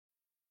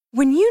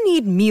When you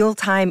need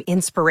mealtime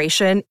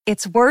inspiration,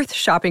 it's worth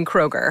shopping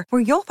Kroger,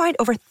 where you'll find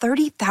over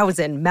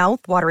 30,000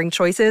 mouth-watering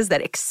choices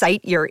that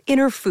excite your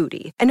inner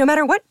foodie. And no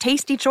matter what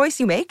tasty choice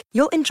you make,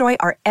 you'll enjoy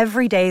our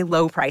everyday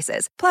low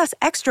prices, plus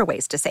extra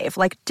ways to save,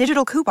 like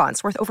digital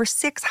coupons worth over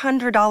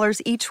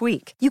 $600 each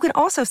week. You can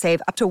also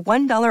save up to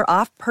 $1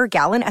 off per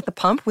gallon at the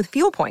pump with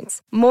fuel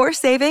points. More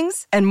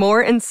savings and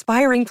more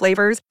inspiring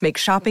flavors make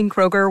shopping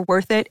Kroger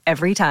worth it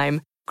every time.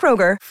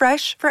 Kroger,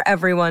 fresh for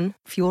everyone.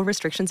 Fuel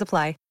restrictions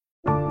apply.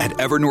 At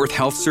Evernorth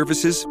Health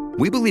Services,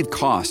 we believe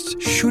costs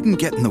shouldn't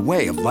get in the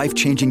way of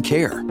life-changing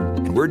care,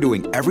 and we're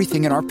doing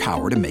everything in our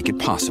power to make it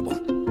possible.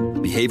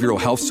 Behavioral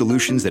health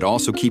solutions that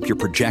also keep your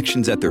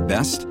projections at their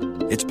best?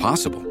 It's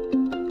possible.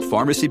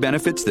 Pharmacy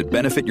benefits that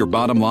benefit your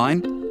bottom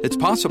line? It's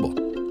possible.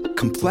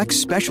 Complex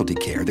specialty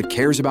care that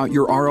cares about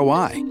your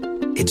ROI?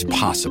 It's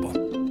possible.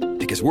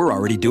 Because we're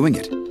already doing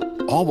it.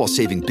 All while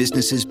saving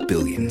businesses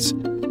billions.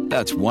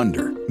 That's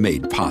Wonder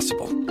made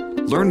possible.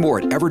 Learn more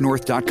at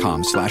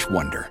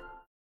evernorth.com/wonder.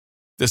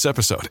 This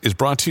episode is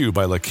brought to you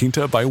by La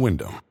Quinta by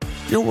Wyndham.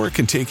 Your work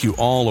can take you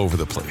all over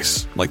the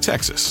place, like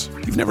Texas.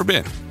 You've never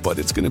been, but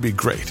it's going to be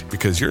great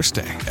because you're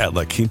staying at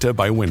La Quinta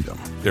by Wyndham.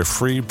 Their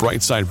free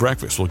Bright Side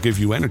breakfast will give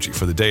you energy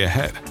for the day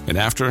ahead. And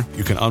after,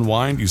 you can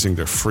unwind using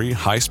their free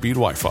high-speed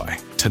Wi-Fi.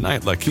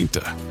 Tonight, La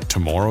Quinta.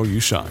 Tomorrow,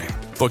 you shine.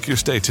 Book your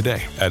stay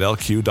today at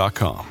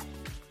lq.com.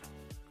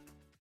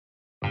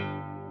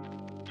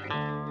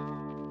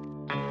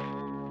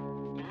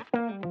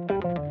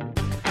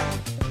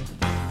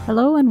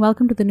 Hello and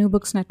welcome to the New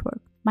Books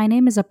Network. My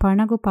name is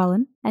Aparna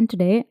Gopalan, and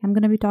today I'm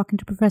going to be talking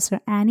to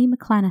Professor Annie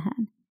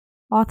McClanahan,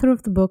 author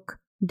of the book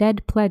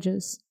Dead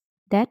Pledges: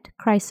 Debt,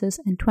 Crisis,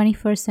 and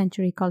 21st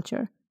Century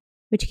Culture,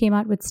 which came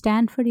out with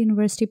Stanford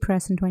University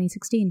Press in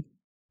 2016.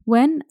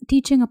 When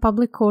teaching a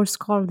public course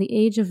called The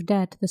Age of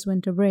Debt this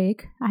winter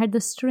break, I had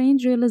the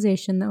strange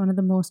realization that one of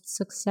the most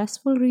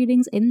successful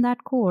readings in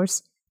that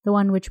course, the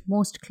one which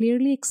most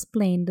clearly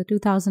explained the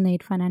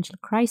 2008 financial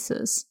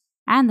crisis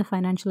and the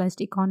financialized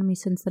economy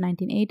since the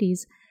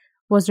 1980s,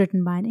 was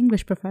written by an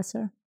English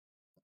professor.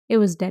 It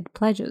was Dead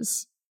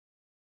Pledges.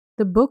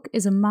 The book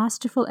is a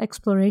masterful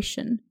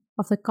exploration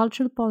of the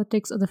cultural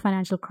politics of the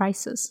financial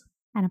crisis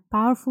and a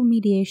powerful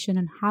mediation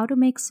on how to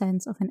make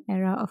sense of an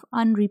era of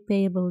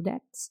unrepayable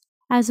debts.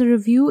 As a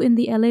review in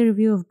the LA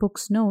Review of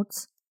Books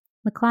notes,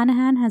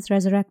 McClanahan has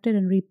resurrected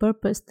and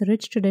repurposed the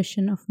rich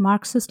tradition of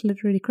Marxist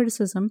literary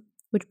criticism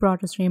which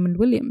brought us Raymond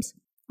Williams,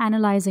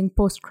 analyzing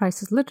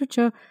post-crisis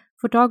literature,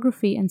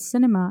 photography, and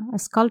cinema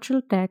as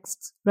cultural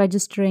texts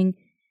registering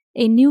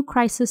a new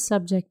crisis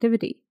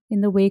subjectivity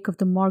in the wake of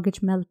the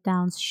mortgage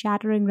meltdown's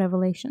shattering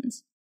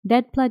revelations.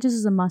 Dead Pledges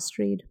is a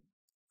must-read.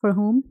 For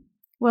whom?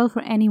 Well,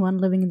 for anyone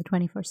living in the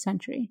 21st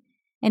century.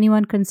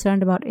 Anyone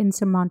concerned about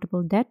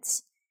insurmountable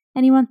debts,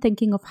 anyone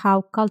thinking of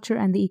how culture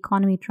and the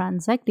economy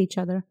transact each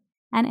other,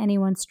 and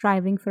anyone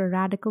striving for a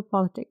radical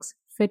politics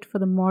fit for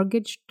the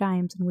mortgaged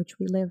times in which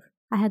we live.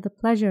 I had the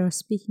pleasure of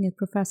speaking with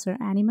Professor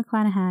Annie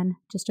McClanahan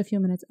just a few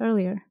minutes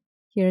earlier.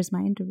 Here's my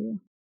interview.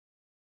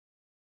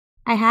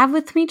 I have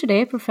with me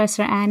today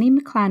Professor Annie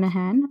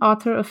McClanahan,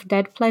 author of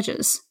Dead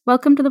Pledges.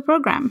 Welcome to the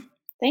program.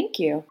 Thank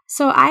you.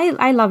 So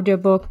I loved your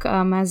book.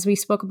 As we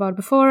spoke about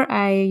before,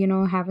 I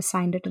have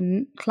assigned it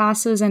in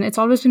classes, and it's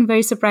always been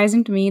very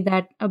surprising to me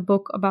that a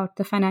book about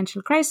the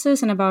financial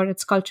crisis and about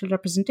its cultural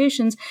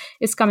representations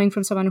is coming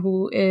from someone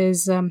who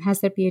is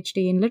has their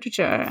PhD in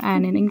literature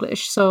and in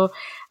English. So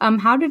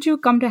how did you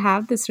come to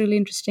have this really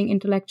interesting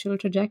intellectual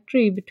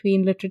trajectory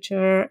between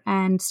literature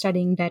and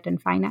studying debt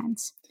and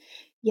finance?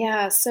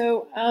 Yeah,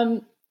 so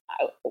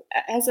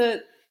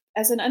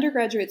as an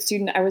undergraduate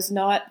student, I was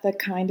not the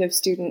kind of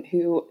student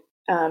who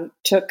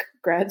took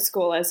grad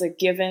school as a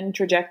given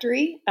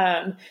trajectory.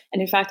 And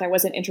in fact, I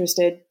wasn't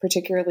interested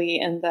particularly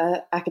in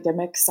the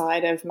academic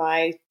side of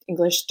my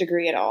English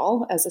degree at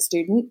all as a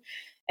student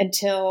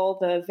until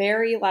the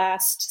very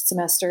last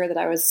semester that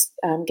I was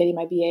getting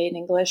my BA in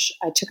English.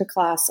 I took a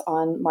class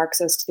on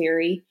Marxist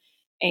theory,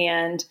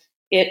 and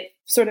it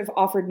sort of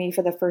offered me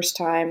for the first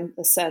time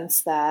the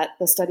sense that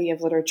the study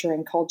of literature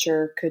and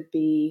culture could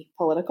be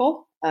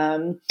political.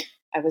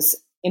 I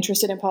was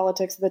interested in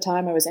politics at the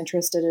time. I was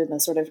interested in the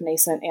sort of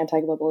nascent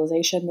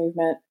anti-globalization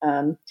movement.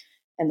 And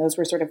those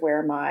were sort of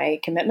where my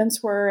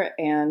commitments were.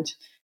 And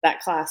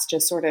that class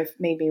just sort of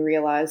made me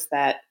realize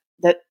that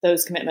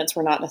those commitments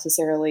were not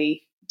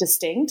necessarily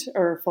distinct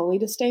or fully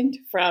distinct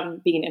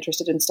from being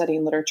interested in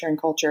studying literature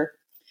and culture.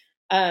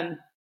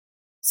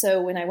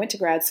 So when I went to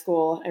grad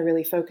school, I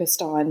really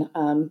focused on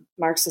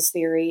Marxist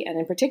theory, and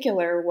in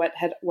particular,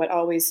 what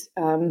always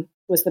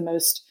was the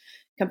most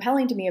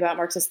compelling to me about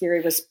Marxist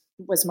theory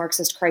was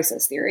Marxist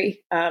crisis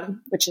theory,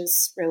 which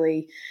is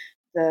really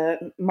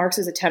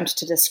Marx's attempt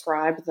to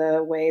describe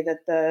the way that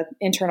the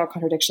internal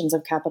contradictions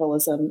of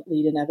capitalism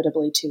lead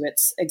inevitably to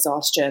its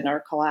exhaustion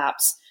or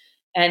collapse.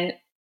 And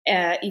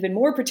even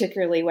more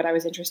particularly, what I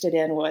was interested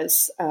in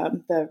was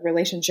the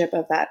relationship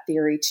of that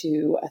theory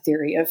to a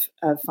theory of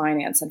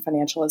finance and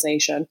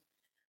financialization.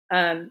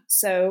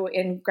 So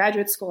in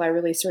graduate school, I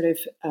really sort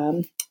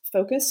of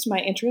focused my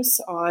interests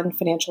on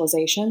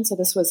financialization. So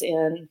this was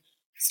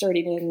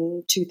starting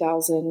in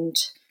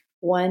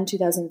 2001,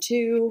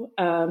 2002.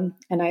 And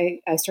I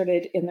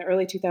started in the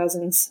early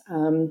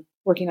 2000s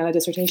working on a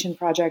dissertation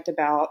project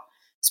about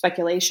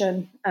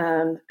speculation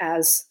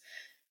as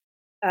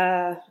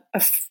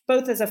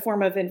both as a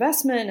form of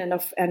investment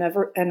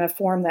and a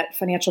form that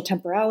financial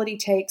temporality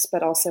takes,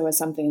 but also as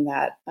something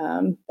that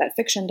that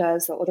fiction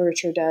does, that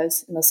literature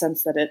does, in the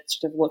sense that it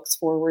sort of looks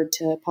forward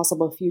to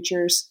possible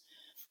futures.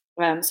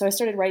 So I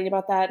started writing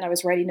about that, and I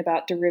was writing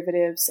about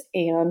derivatives,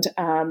 and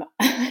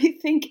I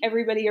think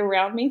everybody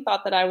around me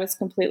thought that I was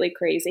completely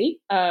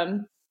crazy.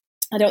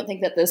 I don't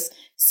think that this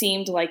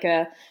seemed like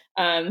a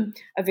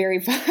very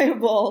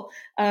viable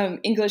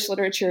English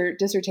literature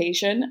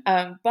dissertation.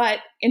 But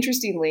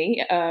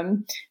interestingly,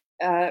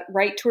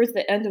 right towards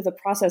the end of the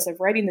process of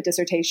writing the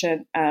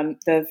dissertation,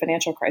 the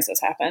financial crisis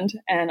happened.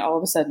 And all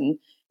of a sudden,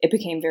 it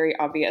became very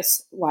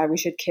obvious why we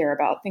should care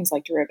about things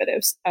like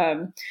derivatives.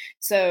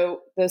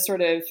 So the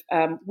sort of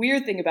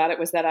weird thing about it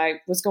was that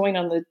I was going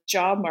on the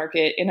job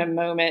market in a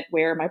moment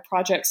where my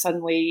project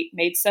suddenly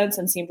made sense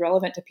and seemed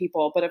relevant to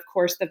people. But of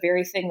course, the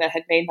very thing that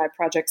had made my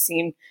project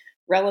seem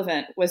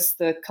relevant was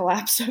the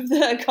collapse of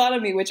the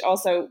economy, which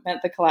also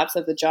meant the collapse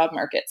of the job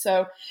market.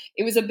 So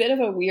it was a bit of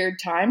a weird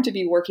time to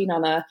be working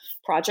on a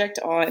project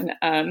on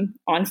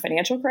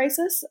financial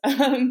crisis,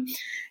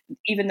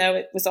 even though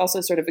it was also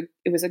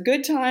it was a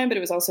good time, but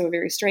it was also a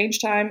very strange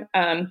time.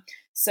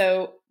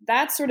 So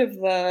that's sort of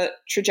the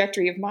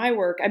trajectory of my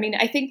work. I mean,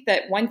 I think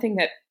that one thing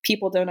that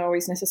people don't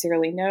always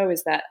necessarily know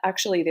is that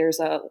actually there's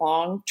a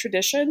long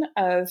tradition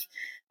of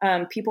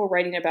people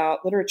writing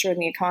about literature in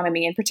the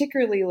economy, and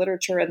particularly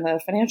literature in the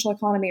financial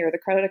economy or the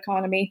credit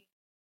economy.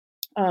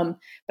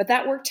 But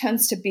that work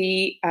tends to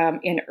be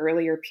in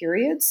earlier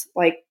periods,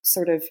 like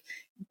sort of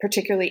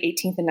particularly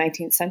 18th and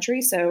 19th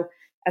century. So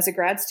as a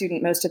grad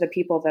student, most of the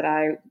people that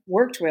I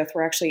worked with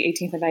were actually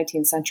 18th and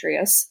 19th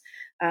centuryists.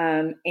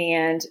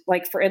 And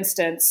like, for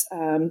instance,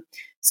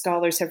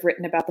 scholars have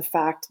written about the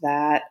fact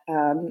that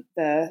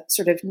the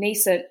sort of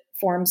nascent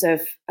forms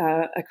of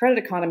a credit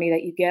economy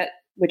that you get,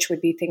 which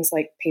would be things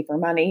like paper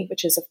money,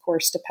 which is, of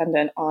course,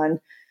 dependent on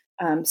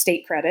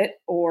state credit,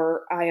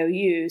 or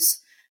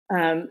IOUs,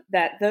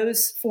 that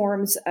those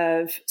forms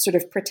of sort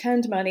of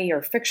pretend money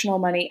or fictional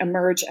money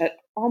emerge at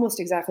almost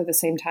exactly the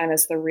same time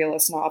as the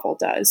realist novel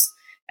does.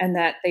 And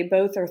that they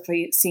both are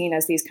seen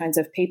as these kinds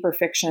of paper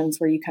fictions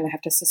where you kind of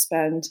have to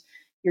suspend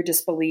your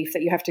disbelief,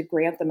 that you have to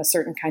grant them a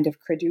certain kind of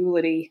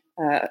credulity,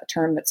 a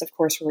term that's, of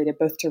course, related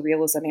both to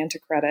realism and to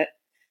credit.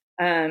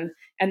 And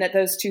that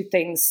those two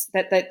things,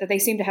 that they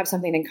seem to have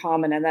something in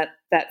common, and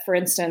that, for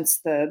instance,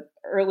 the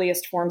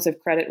earliest forms of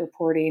credit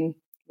reporting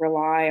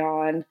rely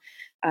on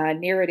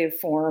narrative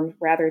form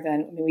rather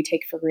than, I mean, we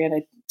take for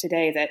granted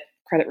today that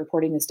credit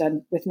reporting is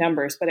done with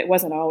numbers, but it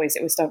wasn't always.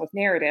 It was done with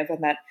narrative,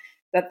 and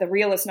that the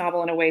realist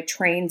novel, in a way,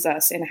 trains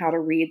us in how to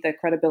read the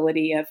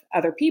credibility of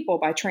other people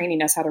by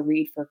training us how to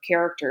read for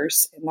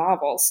characters in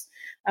novels.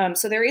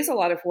 So there is a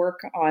lot of work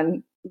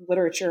on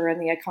literature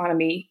and the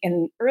economy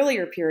in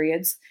earlier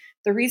periods.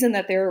 The reason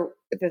that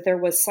there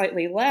was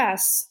slightly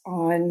less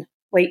on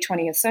late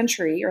 20th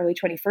century, early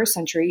 21st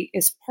century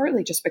is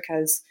partly just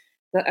because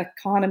the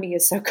economy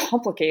is so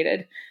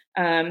complicated.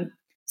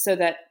 So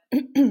that,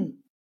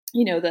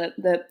 you know,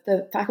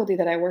 the faculty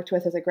that I worked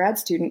with as a grad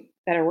student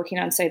that are working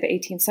on, say, the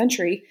 18th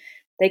century,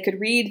 they could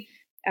read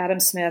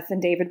Adam Smith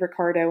and David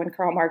Ricardo and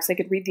Karl Marx. They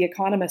could read the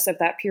economists of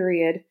that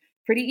period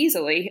pretty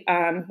easily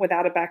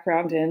without a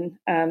background in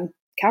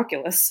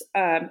calculus.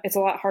 It's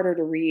a lot harder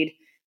to read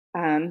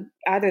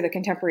either the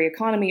contemporary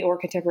economy or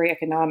contemporary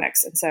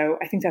economics. And so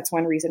I think that's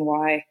one reason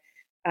why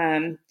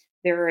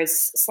there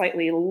is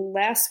slightly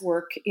less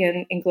work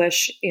in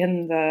English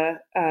in the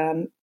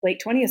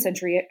late 20th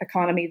century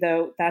economy,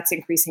 though that's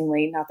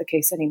increasingly not the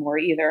case anymore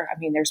either. I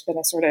mean, there's been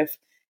a sort of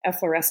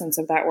efflorescence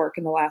of that work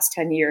in the last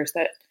 10 years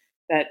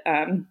that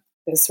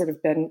has sort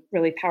of been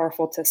really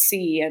powerful to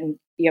see and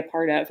be a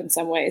part of in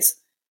some ways.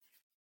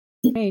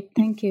 Great,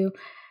 thank you.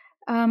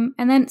 And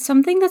then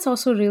something that's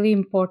also really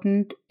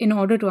important in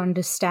order to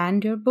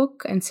understand your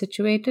book and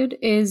situate it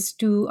is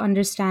to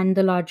understand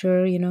the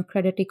larger,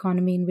 credit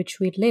economy in which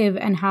we live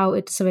and how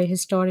it's a very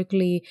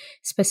historically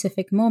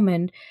specific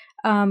moment.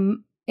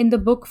 In the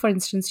book, for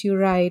instance, you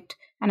write,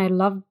 and I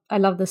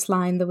love this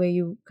line, the way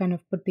you kind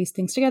of put these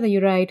things together. You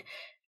write,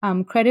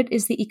 credit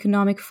is the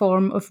economic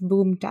form of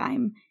boom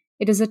time.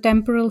 It is a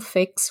temporal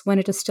fix when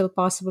it is still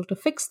possible to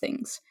fix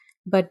things.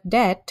 But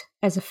debt,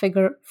 as a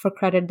figure for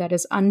credit that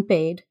is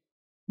unpaid,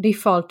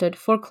 defaulted,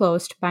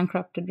 foreclosed,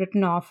 bankrupted,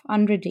 written off,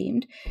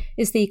 unredeemed,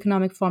 is the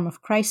economic form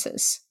of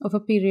crisis, of a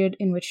period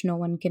in which no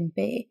one can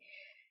pay.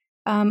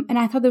 And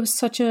I thought there was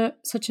such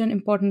an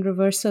important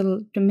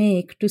reversal to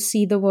make, to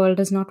see the world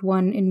as not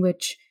one in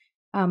which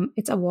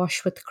it's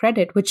awash with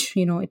credit, which,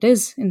 it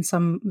is in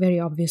some very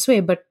obvious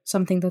way, but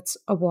something that's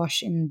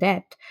awash in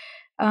debt.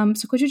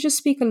 So could you just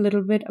speak a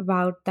little bit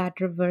about that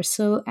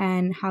reversal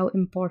and how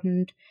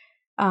important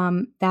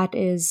that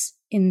is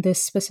in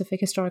this specific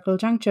historical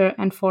juncture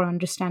and for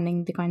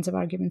understanding the kinds of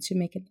arguments you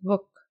make in the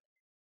book?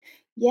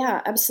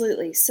 Yeah,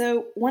 absolutely.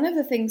 So one of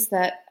the things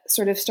that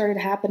sort of started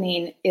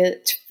happening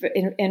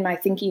in my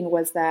thinking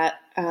was that,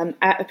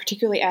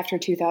 particularly after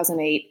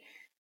 2008.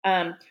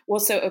 The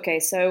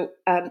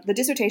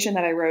dissertation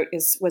that I wrote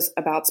was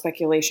about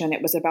speculation.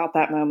 It was about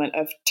that moment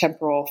of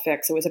temporal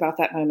fix. It was about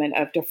that moment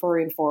of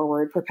deferring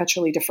forward,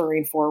 perpetually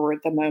deferring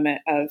forward the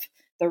moment of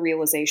the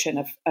realization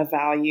of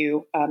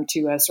value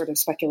to a sort of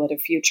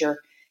speculative future.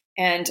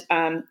 And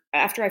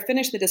after I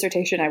finished the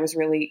dissertation, I was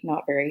really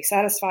not very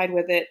satisfied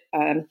with it.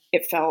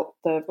 It felt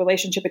the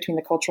relationship between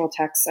the cultural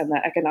texts and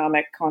the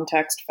economic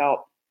context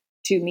felt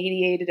too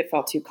mediated. It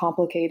felt too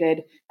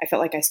complicated. I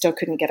felt like I still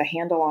couldn't get a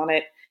handle on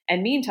it.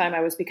 And meantime,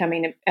 I was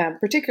becoming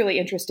particularly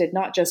interested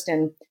not just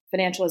in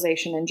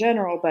financialization in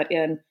general, but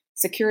in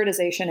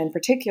securitization in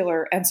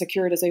particular, and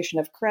securitization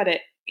of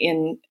credit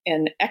in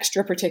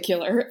extra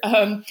particular,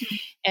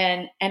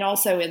 and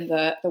also in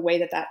the way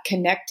that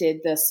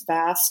connected this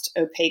vast,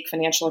 opaque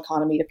financial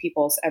economy to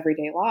people's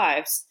everyday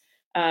lives.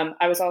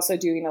 I was also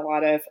doing a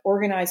lot of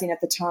organizing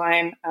at the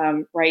time,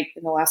 right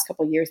in the last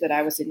couple of years that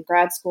I was in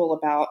grad school,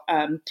 about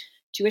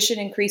tuition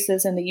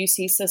increases in the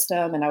UC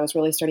system. And I was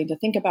really starting to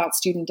think about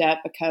student debt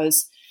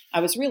because I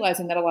was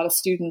realizing that a lot of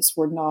students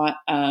were not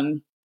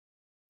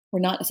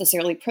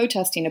necessarily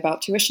protesting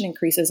about tuition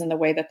increases in the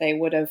way that they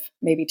would have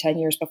maybe 10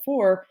 years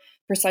before,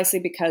 precisely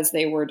because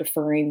they were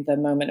deferring the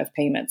moment of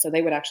payment. So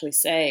they would actually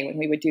say, when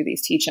we would do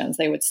these teach-ins,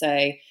 they would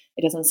say,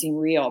 it doesn't seem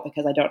real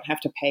because I don't have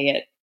to pay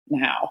it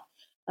now.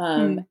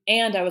 And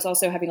I was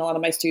also having a lot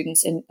of my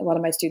students in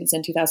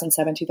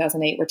 2007,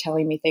 2008 were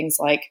telling me things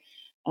like,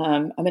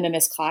 I'm going to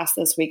miss class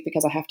this week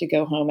because I have to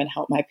go home and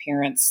help my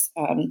parents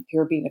who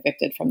are being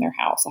evicted from their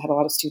house. I had a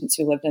lot of students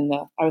who lived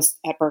I was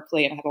at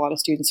Berkeley, and I had a lot of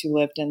students who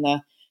lived in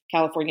the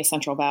California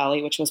Central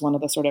Valley, which was one of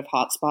the sort of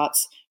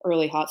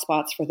early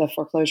hotspots for the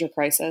foreclosure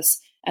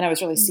crisis. And I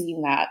was really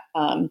seeing that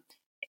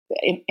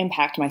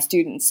impact my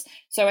students.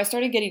 So I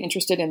started getting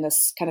interested in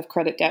this kind of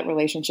credit debt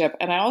relationship.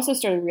 And I also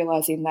started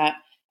realizing that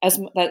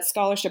that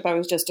scholarship I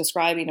was just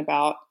describing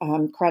about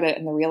credit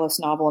in the realist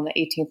novel in the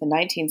 18th and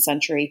 19th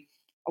century,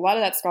 a lot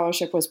of that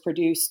scholarship was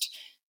produced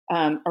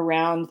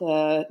around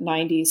the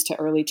 90s to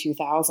early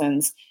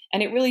 2000s.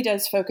 And it really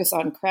does focus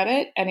on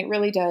credit, and it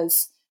really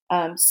does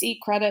see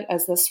credit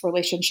as this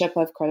relationship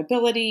of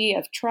credibility,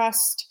 of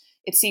trust.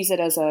 It sees it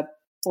as a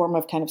form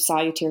of kind of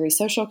salutary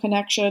social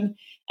connection.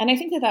 And I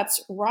think that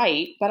that's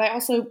right. But I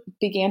also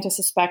began to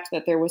suspect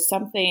that there was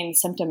something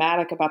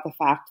symptomatic about the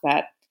fact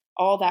that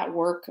all that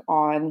work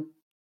on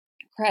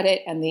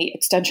credit and the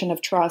extension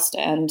of trust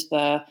and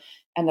the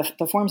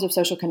forms of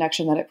social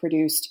connection that it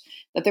produced,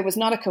 that there was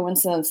not a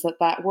coincidence that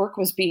that work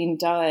was being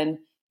done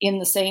in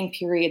the same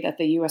period that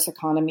the U.S.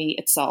 economy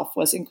itself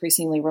was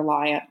increasingly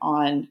reliant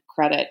on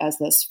credit as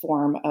this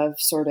form of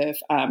sort of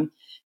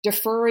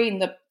deferring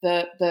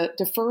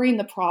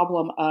the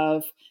problem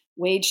of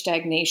wage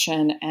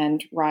stagnation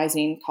and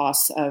rising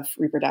costs of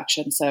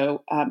reproduction.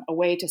 So a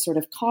way to sort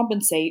of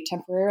compensate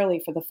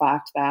temporarily for the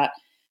fact that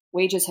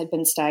wages had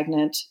been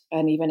stagnant,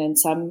 and even in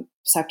some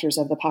sectors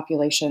of the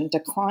population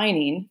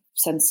declining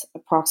since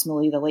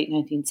approximately the late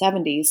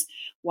 1970s,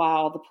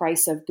 while the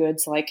price of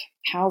goods like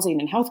housing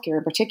and healthcare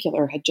in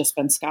particular had just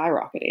been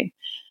skyrocketing.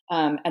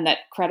 And that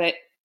credit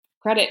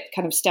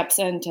kind of steps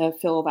in to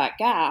fill that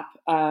gap.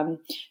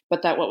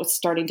 But that what was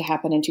starting to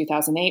happen in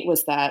 2008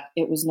 was that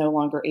it was no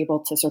longer able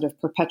to sort of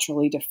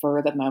perpetually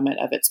defer the moment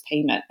of its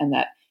payment, and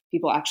that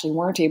people actually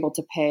weren't able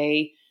to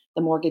pay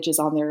the mortgages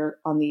on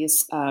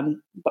these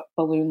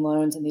balloon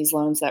loans and these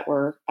loans that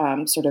were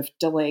sort of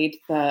delayed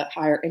the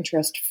higher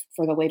interest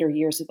for the later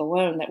years of the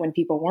loan, that when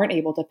people weren't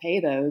able to pay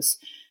those,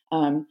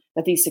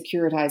 that these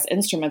securitized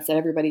instruments that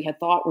everybody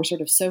had thought were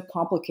sort of so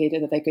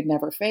complicated that they could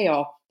never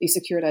fail, these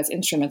securitized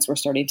instruments were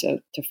starting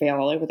to fail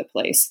all over the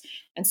place.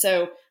 And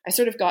so I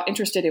sort of got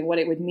interested in what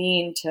it would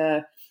mean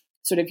to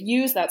sort of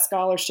use that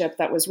scholarship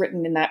that was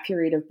written in that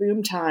period of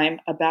boom time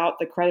about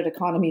the credit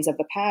economies of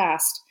the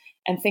past,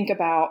 and think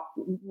about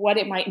what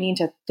it might mean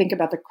to think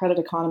about the credit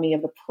economy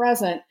of the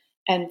present,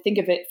 and think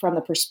of it from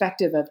the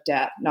perspective of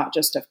debt, not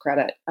just of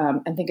credit,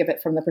 and think of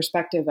it from the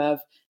perspective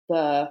of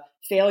the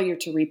failure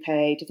to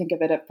repay, to think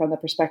of it from the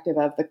perspective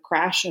of the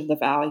crash of the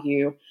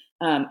value,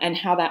 and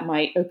how that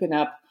might open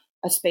up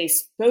a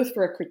space both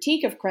for a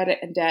critique of credit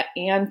and debt,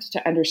 and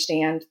to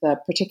understand the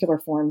particular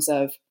forms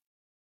of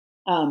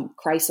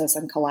crisis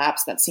and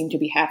collapse that seem to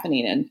be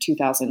happening in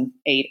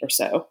 2008 or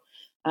so.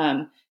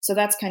 So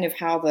that's kind of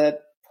how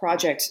the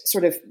project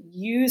sort of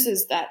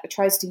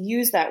tries to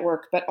use that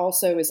work, but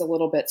also is a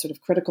little bit sort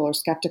of critical or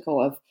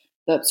skeptical of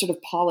the sort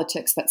of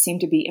politics that seem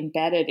to be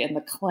embedded in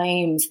the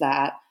claims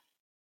that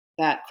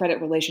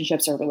credit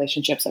relationships are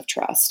relationships of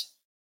trust.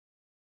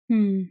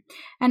 And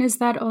is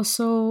that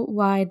also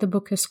why the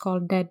book is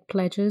called Dead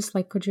Pledges?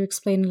 Like, could you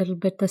explain a little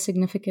bit the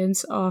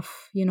significance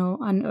of,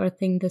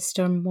 unearthing this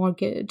term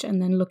mortgage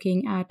and then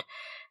looking at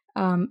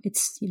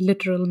its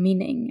literal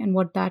meaning, and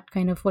what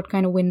kind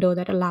of window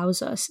that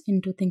allows us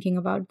into thinking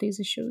about these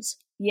issues?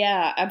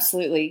 Yeah,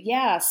 absolutely.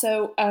 Yeah.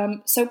 So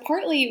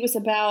partly it was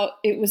about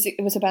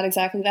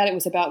exactly that. It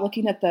was about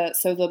looking at the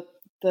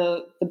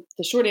the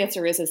short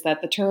answer is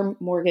that the term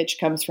mortgage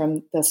comes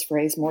from this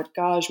phrase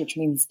mortgage, which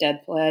means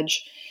dead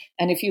pledge.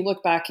 And if you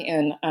look back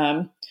in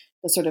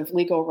the sort of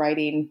legal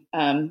writing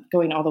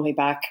going all the way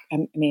back,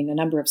 a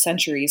number of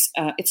centuries,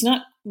 it's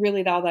not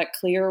really all that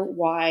clear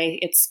why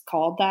it's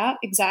called that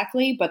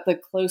exactly, but the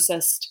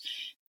closest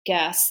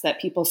guess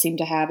that people seem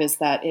to have is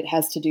that it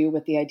has to do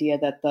with the idea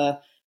that the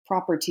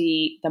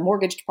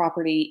mortgaged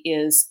property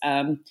is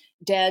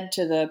dead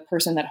to the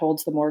person that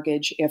holds the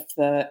mortgage if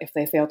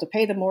they fail to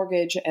pay the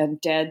mortgage,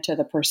 and dead to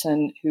the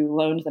person who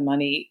loaned the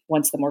money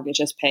once the mortgage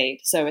is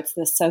paid. So it's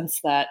this sense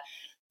that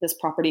this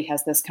property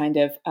has this kind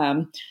of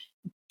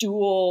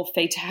dual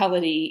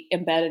fatality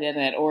embedded in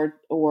it, or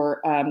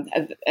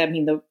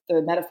the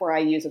metaphor I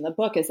use in the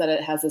book is that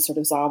it has this sort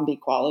of zombie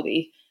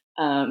quality.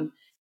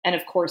 And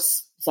of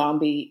course,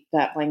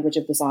 that language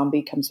of the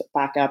zombie comes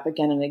back up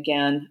again and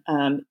again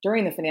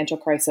during the financial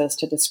crisis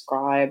to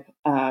describe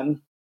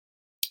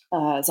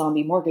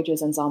zombie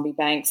mortgages and zombie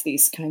banks,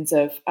 these kinds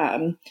of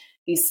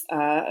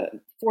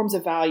forms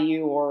of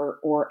value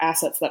or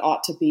assets that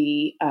ought to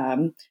be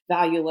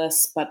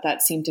valueless, but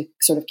that seem to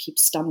sort of keep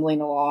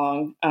stumbling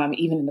along,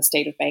 even in the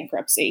state of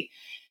bankruptcy.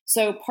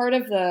 So part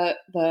of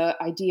the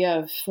idea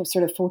of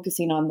sort of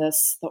focusing on the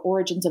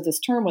origins of this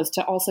term was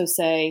to also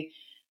say,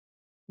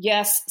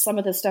 yes, some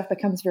of this stuff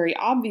becomes very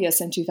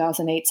obvious in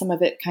 2008. Some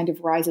of it kind of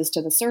rises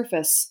to the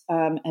surface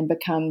and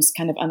becomes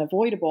kind of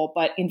unavoidable.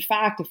 But in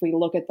fact, if we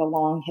look at the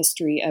long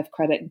history of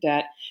credit and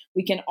debt,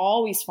 we can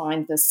always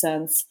find this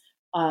sense,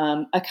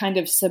 a kind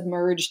of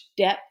submerged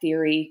debt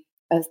theory,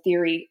 a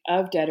theory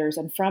of debtors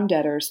and from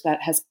debtors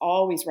that has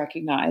always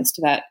recognized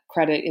that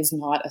credit is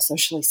not a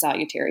socially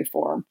salutary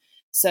form.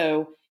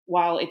 So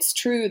while it's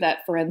true that,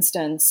 for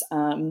instance,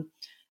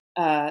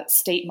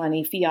 state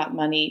money, fiat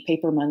money,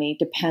 paper money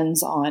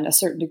depends on a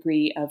certain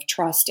degree of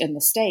trust in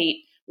the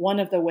state, one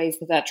of the ways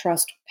that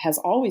trust has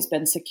always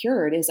been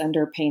secured is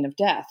under pain of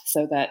death.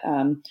 So that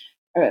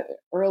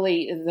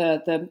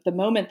the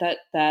moment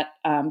that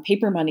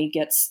paper money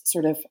gets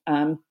sort of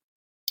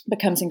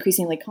becomes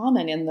increasingly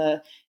common in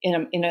the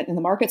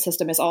market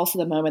system is also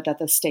the moment that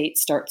the state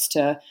starts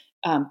to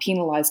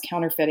penalize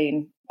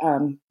counterfeiting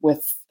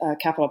with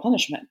capital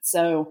punishment.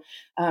 So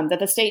that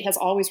the state has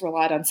always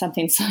relied on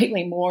something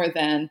slightly more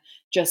than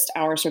just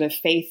our sort of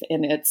faith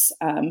in its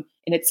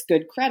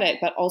good credit,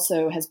 but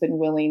also has been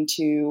willing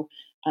to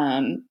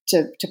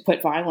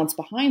put violence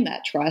behind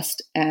that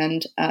trust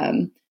and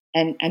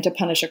to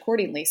punish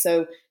accordingly.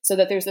 So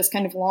that there's this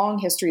kind of long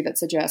history that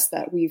suggests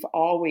that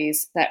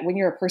that when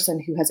you're a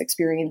person who has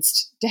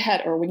experienced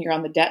debt, or when you're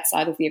on the debt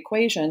side of the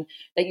equation,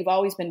 that you've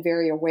always been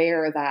very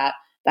aware that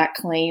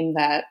claim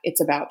that it's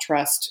about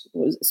trust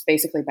was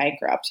basically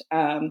bankrupt.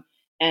 And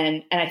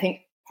I think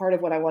part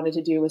of what I wanted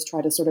to do was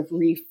try to sort of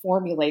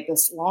reformulate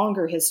this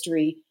longer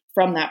history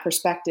from that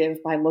perspective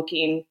by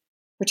looking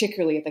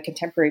particularly at the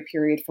contemporary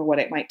period for what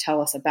it might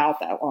tell us about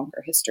that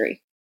longer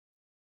history.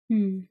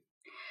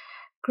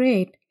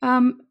 Great.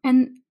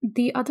 And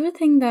the other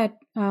thing that,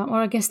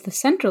 or I guess the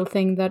central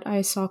thing that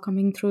I saw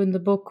coming through in the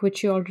book,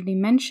 which you already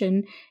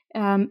mentioned,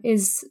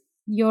 is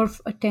your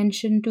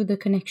attention to the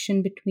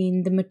connection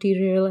between the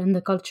material and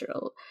the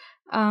cultural.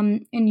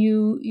 And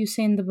you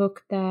say in the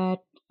book that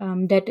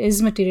debt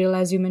is material,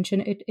 as you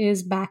mentioned. It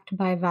is backed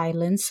by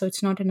violence, so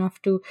it's not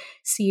enough to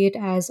see it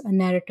as a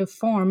narrative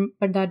form,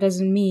 but that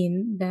doesn't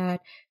mean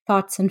that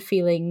thoughts and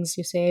feelings,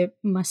 you say,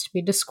 must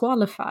be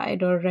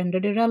disqualified or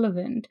rendered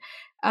irrelevant,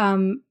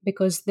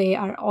 because they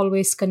are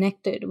always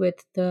connected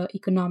with the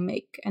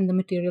economic and the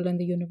material and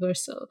the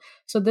universal.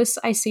 So this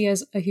I see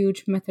as a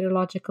huge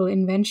methodological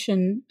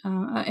intervention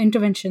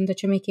that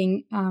you're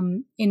making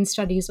in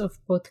studies of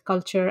both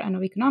culture and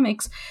of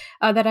economics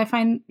that I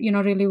find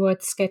really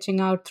worth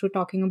sketching out through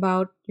talking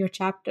about your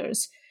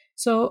chapters.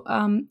 So,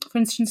 for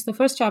instance, the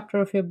first chapter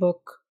of your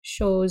book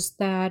shows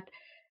that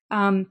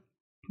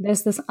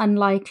there's this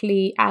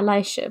unlikely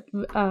allyship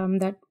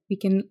that we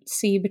can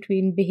see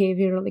between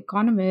behavioral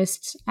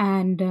economists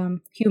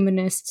and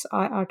humanists,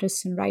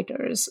 artists and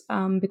writers,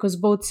 because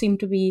both seem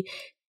to be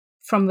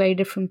from very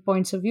different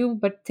points of view,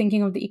 but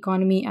thinking of the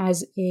economy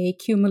as a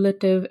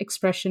cumulative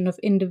expression of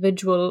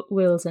individual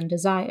wills and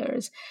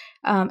desires.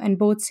 And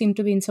both seem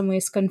to be in some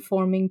ways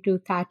conforming to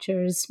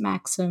Thatcher's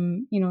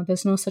maxim,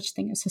 there's no such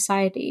thing as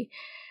society.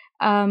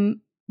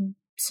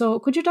 So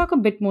could you talk a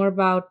bit more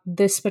about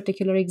this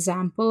particular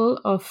example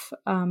of,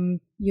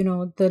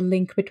 the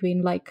link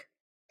between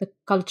the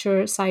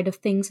culture side of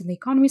things and the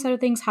economy side of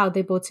things, how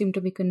they both seem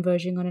to be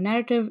converging on a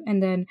narrative,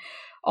 and then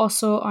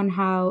also on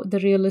how the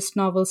realist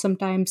novel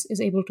sometimes is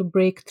able to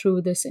break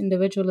through this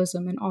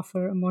individualism and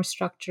offer a more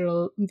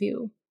structural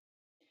view?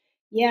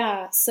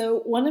 Yeah.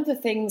 So one of the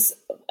things,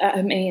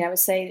 I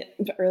was saying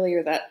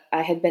earlier that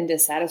I had been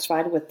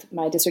dissatisfied with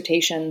my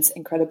dissertation's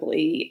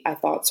incredibly, I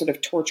thought, sort of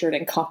tortured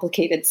and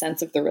complicated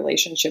sense of the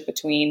relationship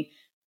between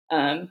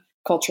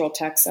cultural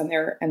texts and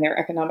their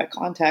economic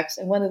context.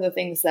 And one of the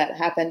things that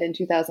happened in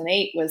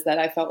 2008 was that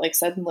I felt like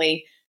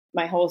suddenly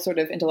my whole sort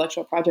of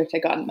intellectual project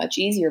had gotten much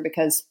easier,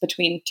 because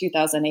between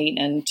 2008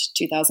 and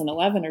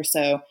 2011 or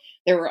so,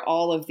 there were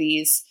all of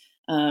these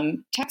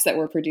texts that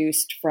were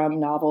produced, from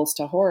novels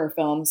to horror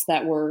films,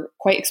 that were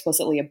quite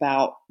explicitly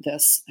about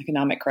this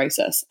economic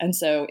crisis. And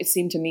so it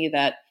seemed to me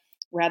that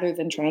rather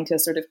than trying to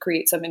sort of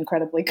create some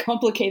incredibly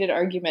complicated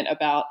argument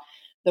about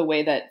the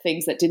way that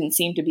things that didn't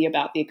seem to be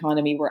about the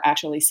economy were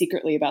actually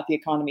secretly about the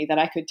economy, that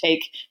I could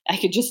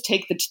just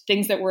take the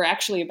things that were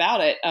actually about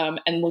it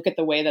and look at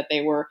the way that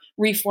they were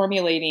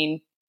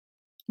reformulating,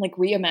 like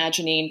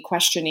reimagining,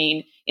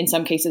 questioning, in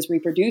some cases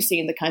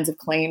reproducing the kinds of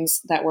claims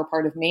that were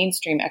part of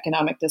mainstream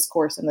economic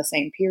discourse in the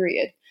same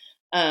period.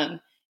 And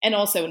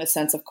also, in a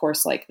sense, of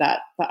course, like the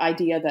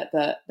idea that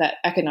the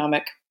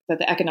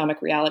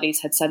economic realities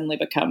had suddenly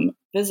become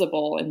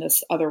visible in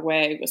this other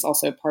way was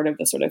also part of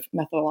the sort of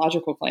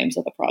methodological claims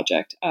of the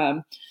project.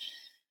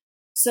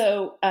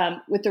 So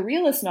with the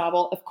realist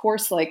novel, of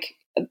course, like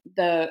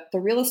the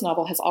realist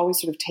novel has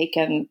always sort of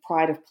taken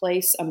pride of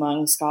place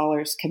among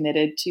scholars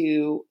committed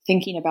to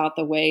thinking about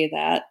the way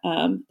that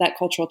that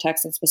cultural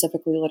texts, and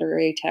specifically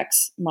literary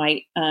texts,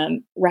 might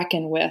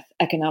reckon with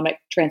economic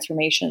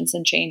transformations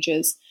and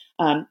changes.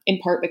 In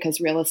part because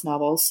realist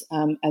novels,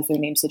 as their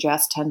name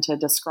suggests, tend to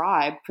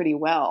describe pretty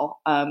well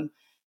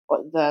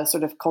the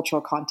sort of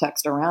cultural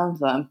context around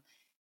them.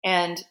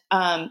 And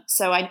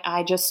so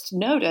I just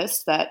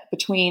noticed that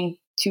between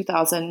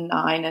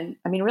 2009 and,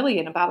 I mean, really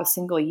in about a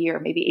single year,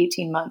 maybe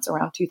 18 months,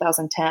 around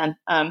 2010,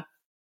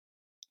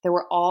 there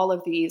were all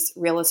of these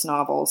realist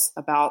novels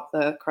about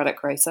the credit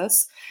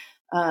crisis.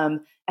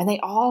 And they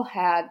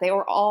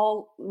were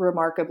all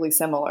remarkably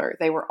similar.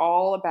 They were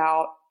all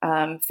about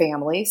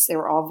families. They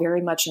were all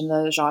very much in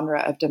the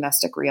genre of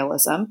domestic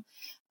realism.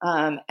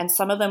 And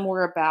some of them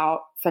were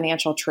about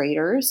financial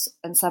traders,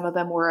 and some of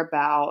them were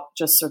about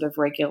just sort of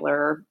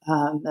regular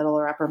middle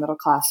or upper middle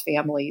class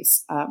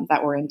families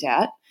that were in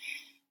debt.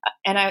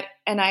 And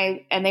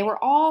they were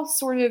all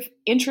sort of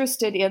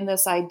interested in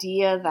this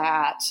idea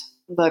that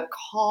the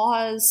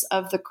cause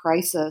of the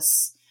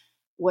crisis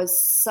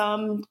was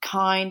some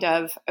kind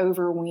of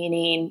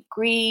overweening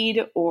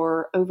greed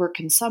or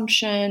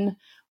overconsumption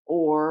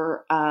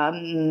or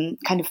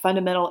kind of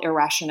fundamental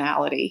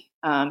irrationality,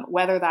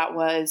 whether that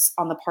was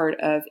on the part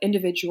of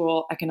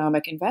individual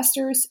economic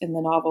investors in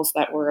the novels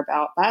that were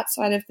about that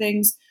side of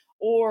things,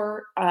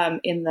 or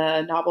in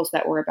the novels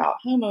that were about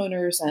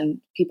homeowners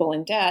and people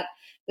in debt.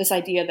 This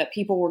idea that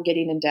people were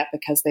getting in debt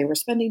because they were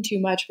spending too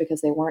much,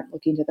 because they weren't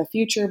looking to the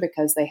future,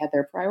 because they had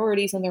their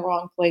priorities in the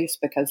wrong place,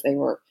 because they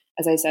were,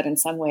 as I said, in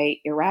some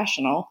way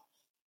irrational.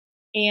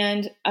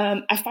 And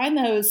I find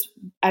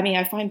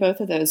both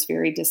of those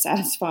very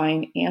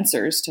dissatisfying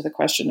answers to the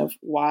question of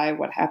why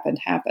what happened.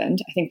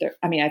 I think they're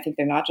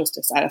not just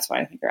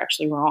dissatisfying. I think they're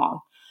actually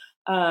wrong.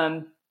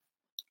 And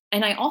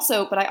I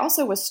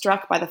also was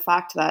struck by the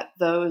fact that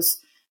those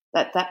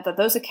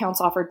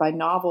accounts offered by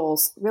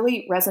novels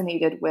really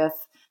resonated with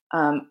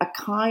a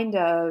kind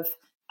of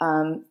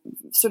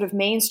sort of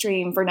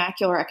mainstream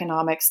vernacular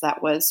economics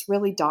that was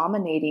really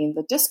dominating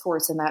the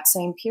discourse in that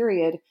same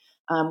period,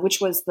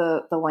 which was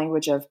the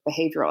language of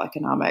behavioral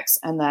economics.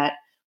 And that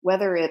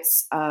whether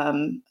it's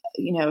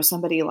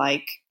somebody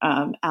like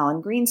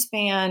Alan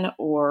Greenspan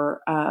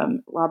or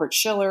Robert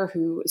Shiller,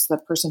 who is the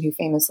person who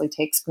famously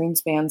takes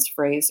Greenspan's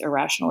phrase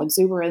irrational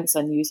exuberance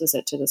and uses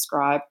it to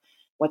describe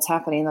what's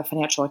happening in the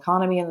financial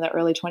economy in the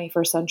early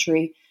 21st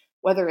century,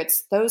 whether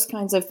it's those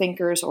kinds of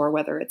thinkers or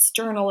whether it's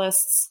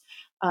journalists,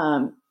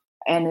 and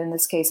in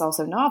this case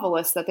also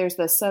novelists, that there's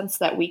this sense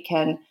that we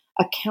can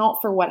account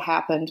for what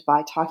happened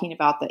by talking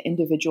about the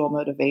individual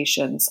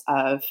motivations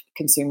of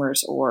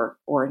consumers or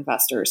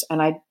investors.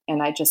 And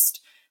I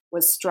just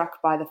was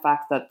struck by the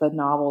fact that the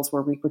novels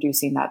were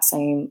reproducing that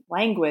same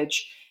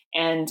language.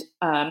 And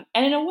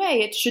in a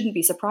way, it shouldn't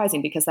be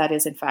surprising, because that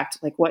is, in fact,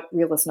 like what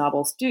realist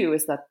novels do,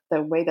 is that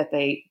the way that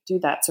they do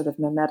that sort of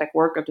mimetic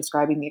work of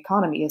describing the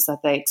economy is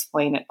that they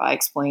explain it by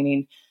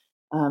explaining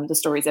the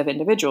stories of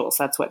individuals.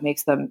 That's what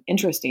makes them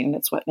interesting, and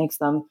it's what makes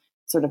them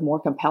sort of more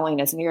compelling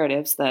as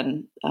narratives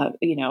than a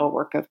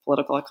work of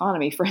political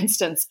economy, for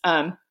instance.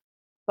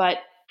 But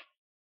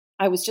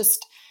I was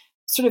just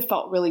sort of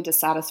felt really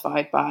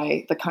dissatisfied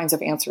by the kinds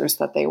of answers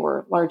that they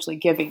were largely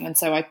giving. And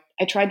so I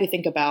tried to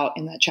think about,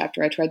 in that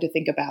chapter,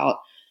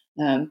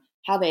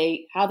 how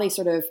they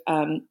sort of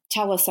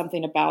tell us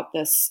something about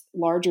this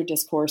larger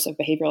discourse of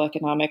behavioral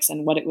economics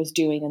and what it was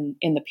doing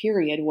in the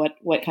period,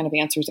 what kind of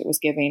answers it was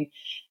giving,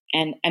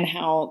 and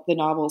how the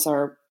novels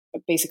are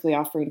basically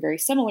offering a very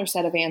similar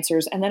set of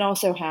answers. And then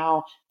also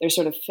how their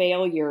sort of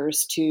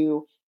failures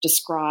to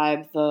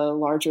describe the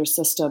larger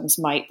systems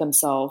might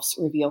themselves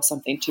reveal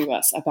something to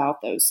us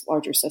about those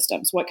larger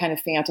systems. What kind of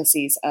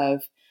fantasies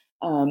of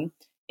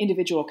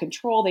individual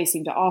control they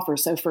seem to offer.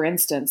 So, for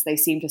instance, they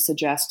seem to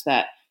suggest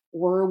that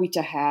were we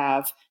to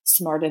have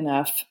smart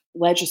enough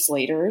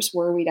legislators,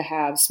 were we to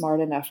have smart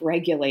enough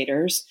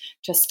regulators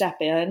to step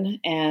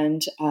in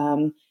and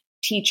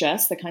teach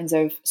us the kinds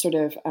of sort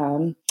of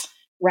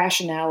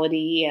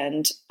rationality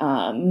and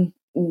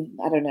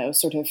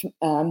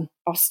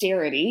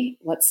austerity,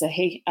 let's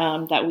say,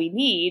 that we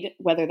need,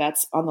 whether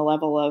that's on the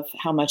level of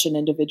how much an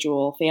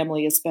individual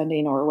family is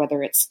spending or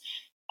whether it's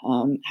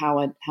how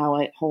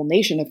a whole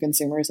nation of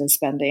consumers is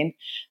spending.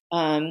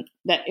 That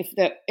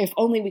if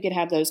only we could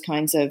have those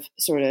kinds of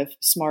sort of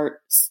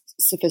smart,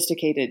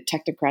 sophisticated,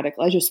 technocratic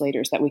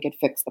legislators, that we could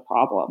fix the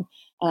problem.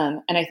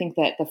 And I think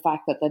that the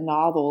fact that the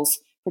novels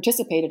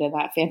participated in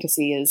that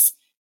fantasy is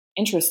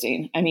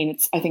interesting. I mean,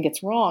 I think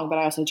it's wrong, but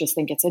I also just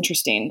think it's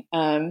interesting.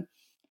 And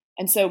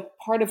so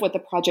part of what the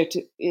project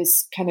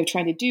is kind of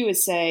trying to do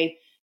is say,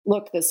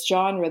 look, this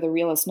genre, the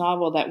realist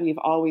novel that we've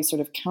always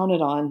sort of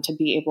counted on to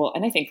be able,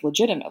 and I think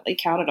legitimately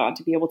counted on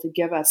to be able to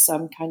give us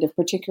some kind of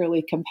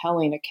particularly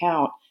compelling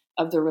account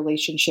of the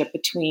relationship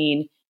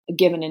between a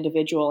given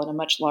individual and a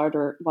much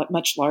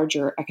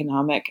larger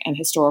economic and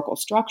historical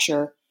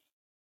structure,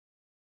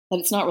 that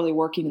it's not really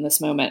working in this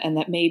moment, and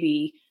that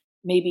maybe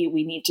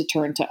we need to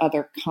turn to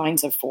other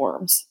kinds of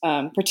forms,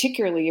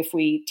 particularly if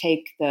we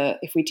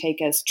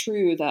take as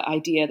true the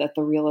idea that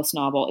the realist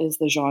novel is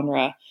the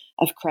genre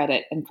of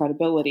credit and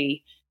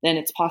credibility. Then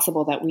it's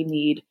possible that we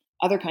need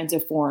other kinds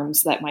of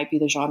forms that might be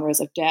the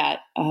genres of debt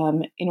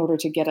in order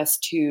to get us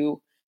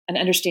to an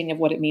understanding of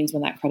what it means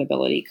when that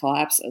credibility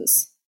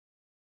collapses.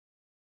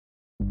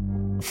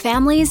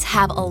 Families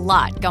have a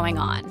lot going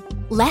on.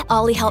 Let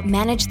Ollie help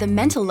manage the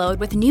mental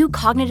load with new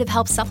cognitive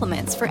help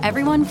supplements for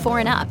everyone 4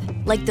 and up,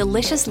 like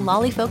delicious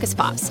Lolly Focus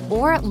Pops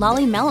or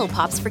Lolly Mellow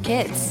Pops for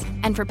kids.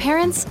 And for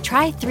parents,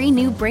 try 3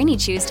 new Brainy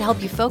Chews to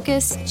help you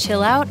focus,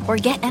 chill out, or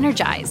get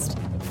energized.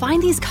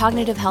 Find these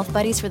cognitive health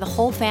buddies for the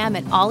whole fam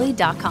at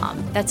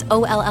ollie.com. That's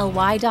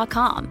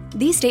OLLY.com.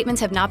 These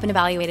statements have not been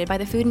evaluated by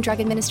the Food and Drug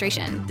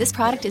Administration. This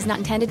product is not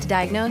intended to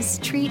diagnose,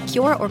 treat,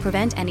 cure, or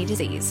prevent any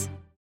disease.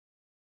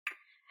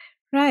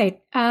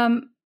 Right.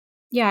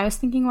 Yeah, I was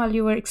thinking while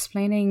you were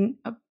explaining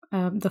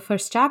the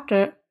first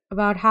chapter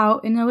about how,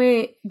 in a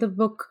way, the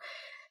book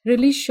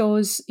really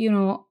shows,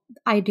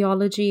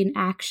 ideology in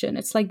action.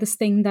 It's like this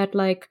thing that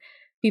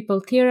people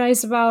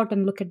theorize about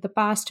and look at the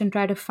past and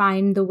try to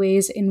find the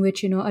ways in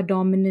which, a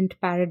dominant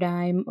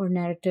paradigm or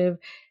narrative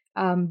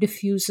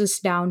diffuses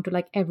down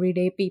to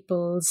everyday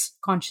people's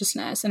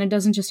consciousness. And it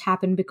doesn't just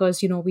happen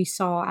because, we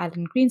saw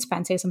Alan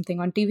Greenspan say something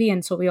on TV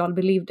and so we all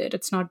believed it.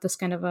 It's not this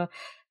kind of a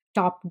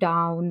top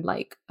down,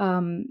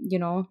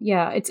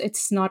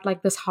 it's not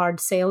like this hard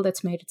sale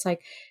that's made. It's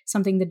like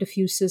something that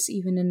diffuses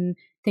even in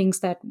things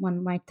that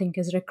one might think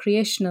is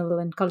recreational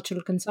and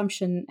cultural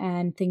consumption,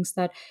 and things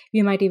that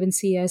we might even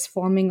see as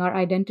forming our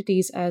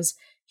identities as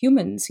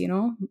humans,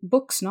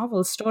 books,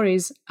 novels,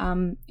 stories.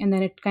 And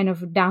then it kind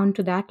of down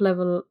to that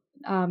level,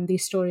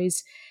 these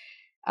stories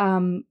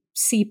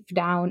seep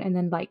down and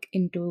then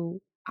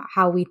into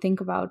how we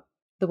think about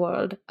the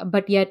world.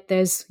 But yet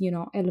there's,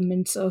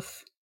 elements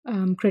of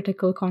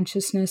critical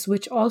consciousness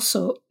which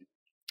also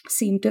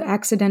seem to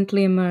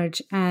accidentally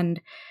emerge,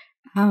 and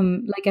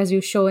as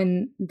you show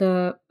in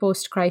the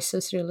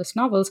post-crisis realist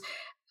novels,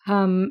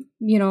 kind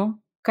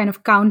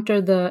of counter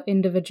the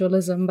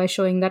individualism by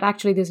showing that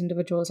actually these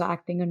individuals are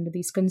acting under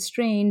these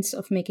constraints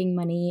of making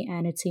money,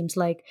 and it seems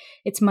like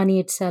it's money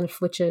itself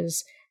which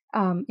is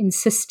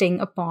insisting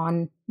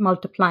upon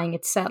multiplying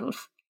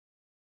itself.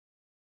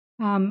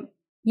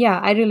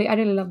 I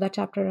really love that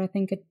chapter. I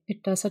think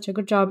it does such a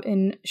good job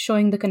in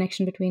showing the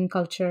connection between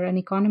culture and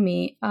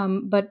economy.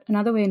 But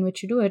another way in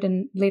which you do it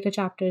in later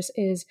chapters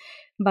is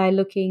by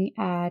looking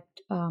at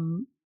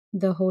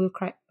the whole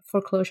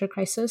foreclosure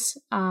crisis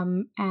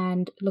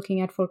and looking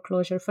at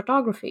foreclosure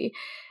photography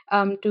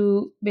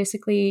to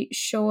basically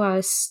show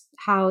us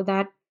how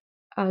that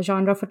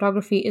genre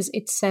photography is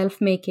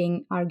itself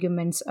making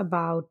arguments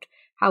about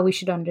how we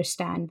should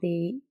understand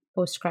the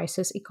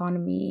post-crisis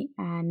economy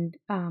and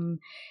how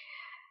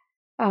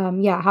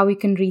we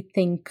can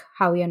rethink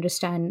how we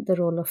understand the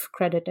role of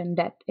credit and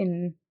debt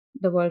in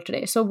the world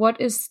today. So what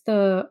is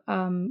the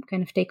kind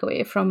of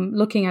takeaway from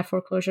looking at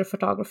foreclosure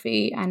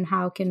photography, and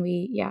how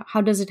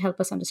does it help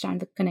us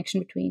understand the connection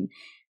between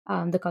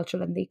the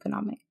cultural and the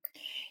economic?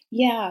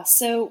 Yeah,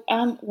 so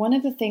one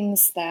of the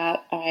things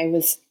that I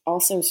was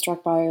also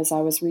struck by as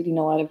I was reading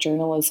a lot of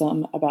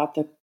journalism about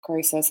the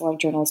crisis, a lot of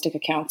journalistic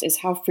accounts, is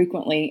how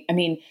frequently,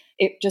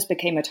 it just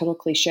became a total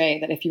cliche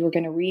that if you were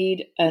going to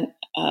read a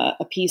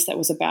piece that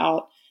was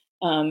about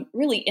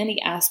really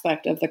any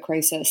aspect of the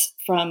crisis,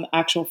 from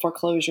actual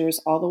foreclosures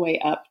all the way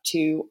up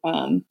to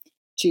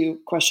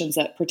questions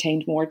that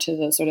pertained more to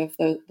the sort of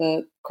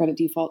the credit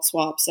default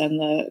swaps and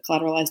the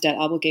collateralized debt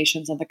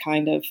obligations and the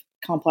kind of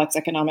complex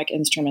economic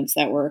instruments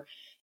that were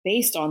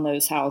based on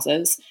those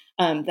houses,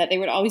 that they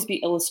would always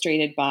be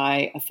illustrated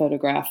by a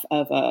photograph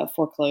of a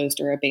foreclosed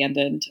or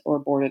abandoned or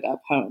boarded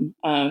up home.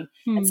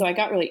 And so I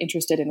got really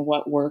interested in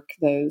what work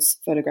those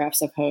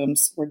photographs of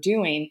homes were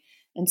doing.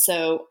 And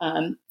so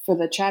for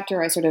the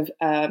chapter, I sort of,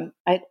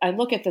 I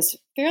look at this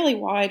fairly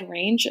wide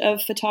range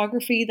of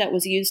photography that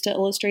was used to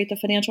illustrate the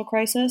financial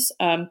crisis.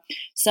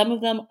 Some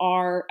of them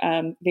are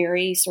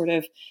very sort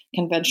of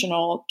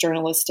conventional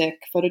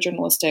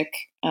photojournalistic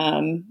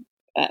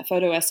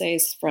photo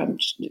essays from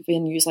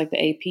venues like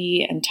the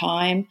AP and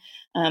Time.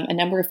 A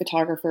number of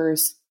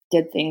photographers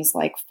did things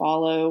like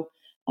follow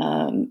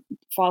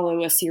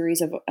a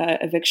series of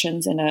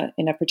evictions in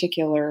a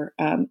particular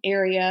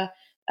area.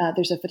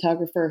 there's a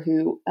photographer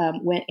who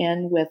went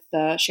in with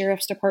the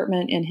sheriff's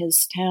department in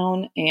his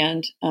town,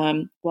 and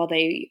while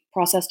they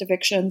processed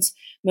evictions,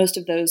 most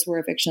of those were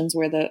evictions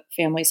where the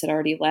families had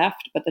already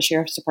left, but the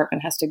sheriff's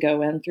department has to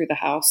go in through the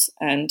house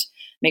and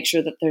make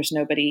sure that there's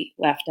nobody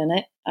left in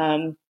it.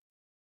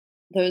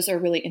 Those are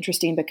really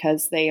interesting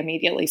because they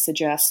immediately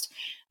suggest,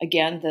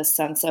 again, this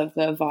sense of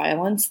the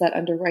violence that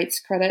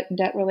underwrites credit and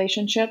debt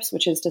relationships,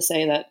 which is to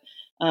say that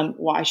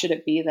why should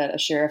it be that a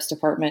sheriff's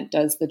department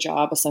does the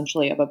job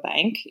essentially of a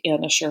bank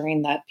in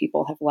assuring that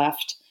people have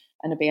left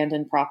an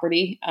abandoned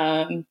property?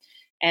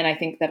 And I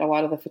think that a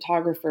lot of the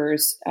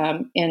photographers,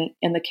 in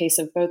the case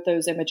of both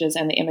those images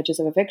and the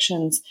images of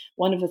evictions,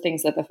 one of the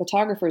things that the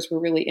photographers were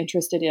really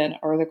interested in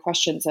are the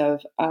questions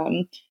of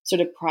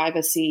sort of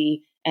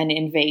privacy and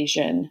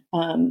invasion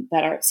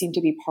that seem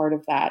to be part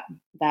of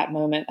that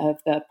moment of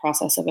the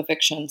process of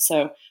eviction.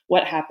 So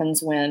what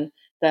happens when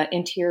the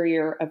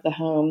interior of the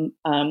home,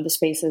 the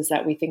spaces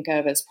that we think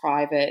of as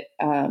private,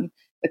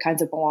 the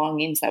kinds of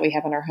belongings that we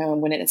have in our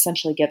home, when it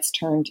essentially gets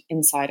turned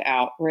inside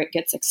out, where it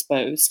gets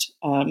exposed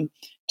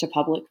to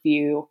public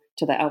view,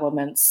 to the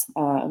elements,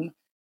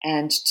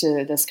 and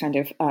to this kind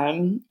of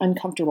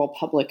uncomfortable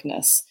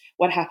publicness?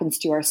 What happens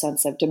to our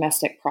sense of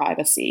domestic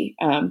privacy?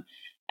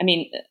 I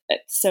mean,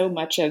 so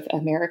much of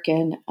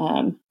American,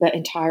 the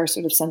entire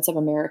sort of sense of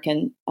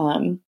American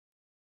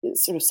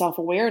sort of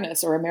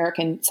self-awareness or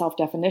American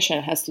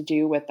self-definition has to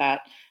do with that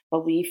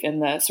belief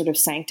in the sort of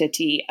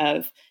sanctity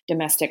of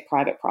domestic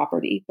private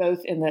property,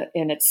 both in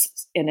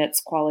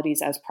its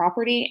qualities as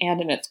property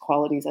and in its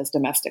qualities as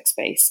domestic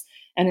space.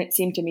 And it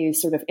seemed to me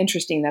sort of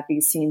interesting that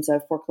these scenes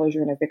of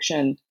foreclosure and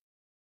eviction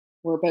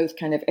were both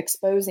kind of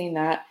exposing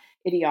that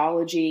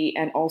ideology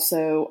and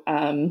also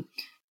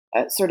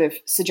sort of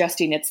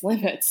suggesting its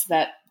limits,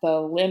 that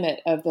the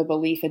limit of the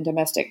belief in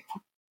domestic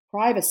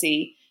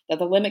privacy, that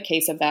the limit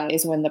case of that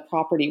is when the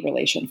property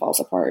relation falls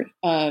apart.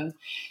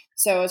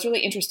 So I was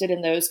really interested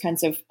in those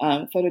kinds of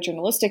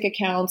photojournalistic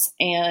accounts.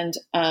 And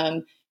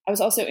I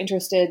was also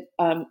interested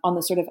on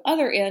the sort of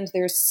other end,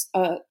 there's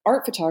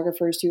art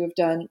photographers who have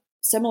done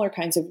similar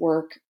kinds of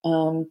work,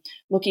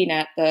 looking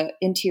at the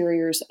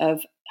interiors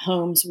of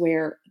homes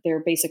where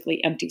they're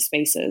basically empty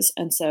spaces.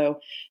 And so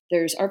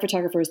there's art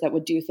photographers that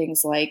would do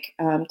things like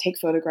take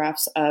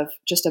photographs of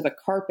a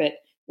carpet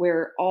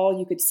where all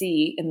you could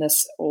see in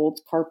this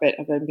old carpet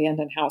of an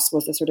abandoned house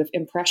was a sort of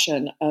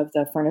impression of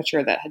the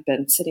furniture that had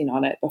been sitting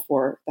on it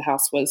before the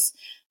house was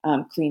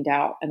cleaned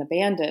out and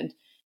abandoned.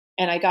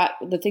 And I got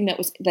the thing that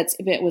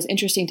was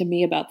interesting to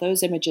me about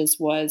those images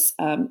was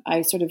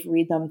I sort of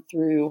read them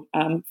through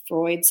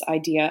Freud's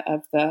idea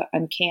of the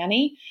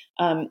uncanny,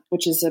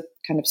 which is a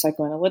kind of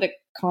psychoanalytic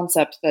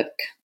concept that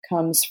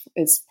comes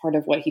as part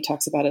of what he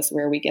talks about as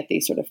where we get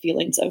these sort of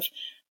feelings of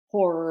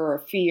horror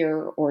or fear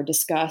or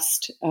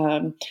disgust.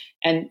 And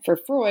for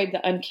Freud,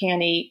 the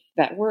uncanny,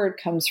 that word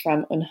comes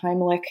from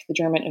unheimlich, the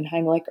German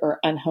unheimlich, or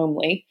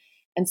unhomely.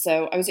 And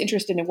so I was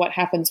interested in what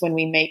happens when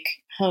we make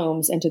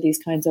homes into these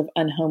kinds of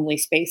unhomely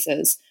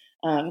spaces.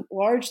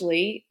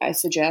 Largely, I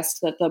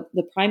suggest that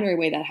the primary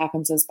way that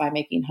happens is by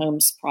making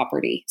homes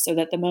property. So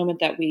that the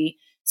moment that we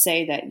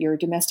say that your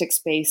domestic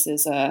space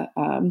is a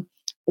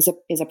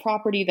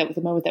property, that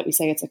the moment that we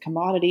say it's a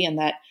commodity and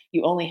that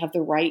you only have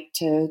the right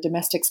to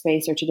domestic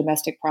space or to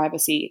domestic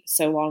privacy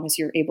so long as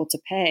you're able to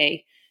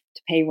pay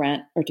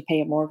rent or to pay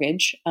a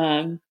mortgage,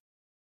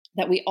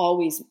 that we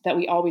always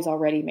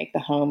already make the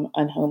home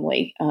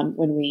unhomely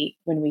when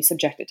we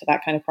subject it to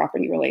that kind of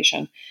property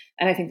relation.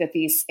 And I think that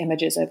these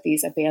images of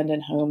these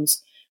abandoned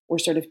homes were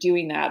sort of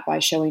doing that by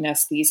showing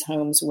us these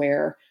homes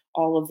where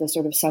all of the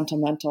sort of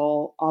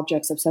sentimental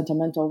objects of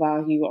sentimental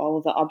value, all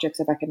of the objects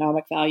of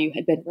economic value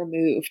had been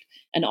removed.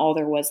 And all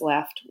there was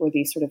left were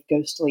these sort of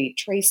ghostly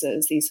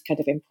traces, these kind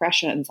of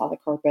impressions on the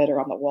carpet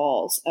or on the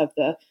walls of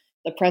the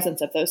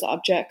presence of those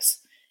objects.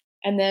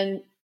 And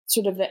then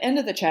sort of the end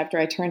of the chapter,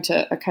 I turned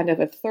to a kind of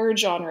a third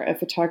genre of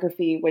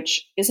photography,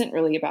 which isn't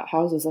really about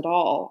houses at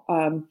all.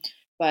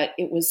 But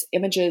it was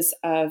images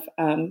of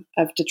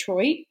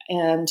Detroit.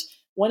 And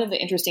one of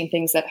the interesting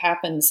things that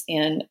happens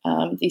in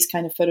these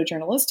kind of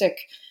photojournalistic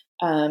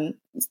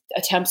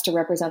attempts to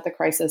represent the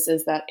crisis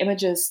is that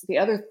images, the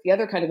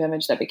other kind of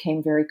image that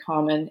became very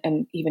common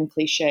and even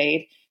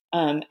cliched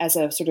as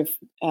a sort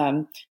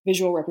of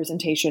visual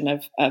representation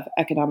of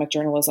economic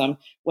journalism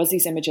was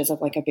these images of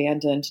like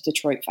abandoned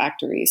Detroit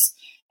factories.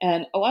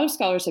 And a lot of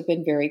scholars have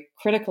been very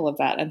critical of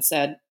that and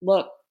said,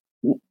 look,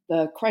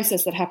 the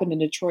crisis that happened in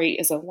Detroit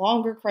is a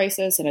longer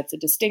crisis and it's a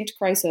distinct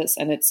crisis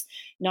and it's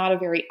not a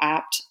very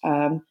apt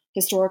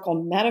historical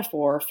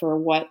metaphor for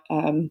what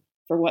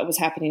was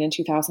happening in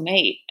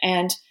 2008.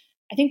 And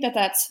I think that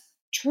that's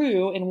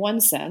true in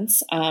one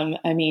sense.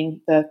 I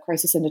mean, the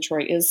crisis in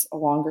Detroit is a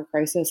longer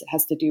crisis. It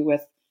has to do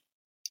with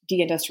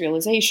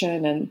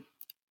deindustrialization and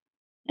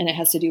it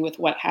has to do with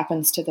what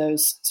happens to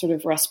those sort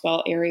of Rust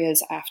Belt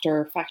areas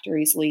after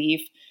factories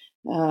leave.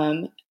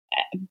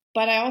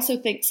 But I also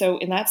think so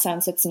in that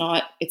sense, it's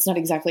not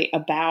exactly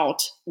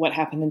about what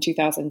happened in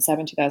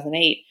 2007,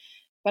 2008.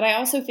 But I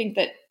also think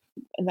that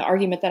and the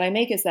argument that I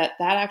make is that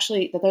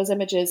those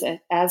images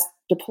as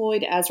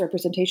deployed as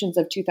representations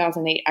of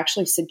 2008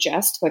 actually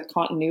suggest the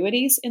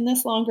continuities in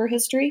this longer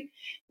history,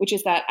 which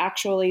is that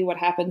actually what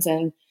happens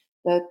in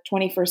the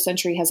 21st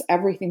century has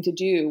everything to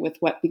do with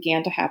what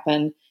began to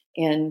happen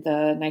in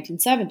the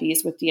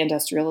 1970s with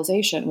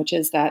deindustrialization, which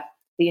is that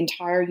the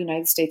entire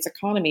United States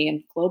economy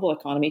and global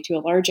economy, to a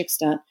large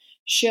extent,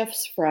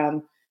 shifts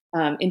from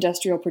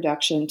industrial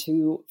production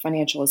to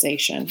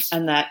financialization.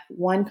 And that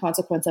one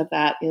consequence of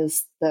that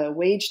is the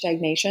wage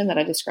stagnation that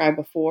I described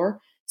before.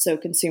 So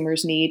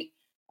consumers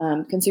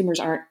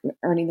aren't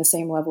earning the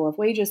same level of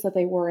wages that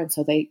they were, and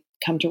so they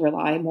come to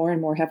rely more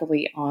and more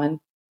heavily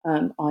on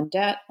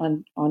debt,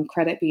 on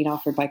credit being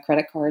offered by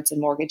credit cards and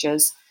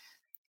mortgages,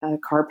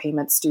 car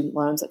payments, student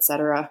loans, et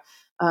cetera.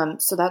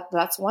 So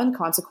that's one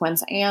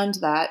consequence, and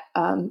that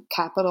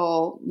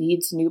capital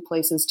needs new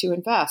places to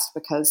invest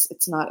because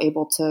it's not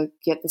able to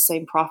get the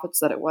same profits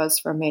that it was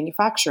from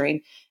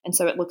manufacturing. And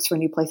so it looks for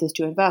new places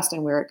to invest,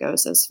 and where it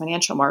goes is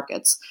financial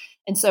markets.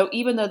 And so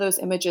even though those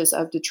images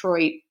of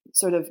Detroit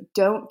sort of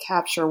don't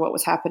capture what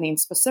was happening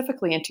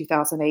specifically in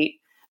 2008,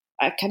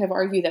 I kind of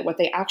argue that what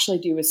they actually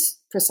do is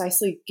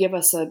precisely give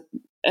us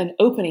an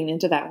opening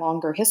into that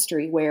longer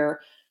history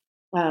where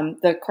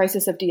the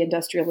crisis of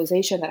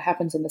deindustrialization that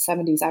happens in the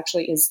 70s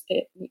actually is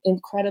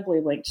incredibly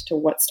linked to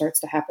what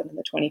starts to happen in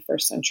the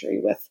 21st century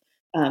with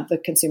the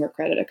consumer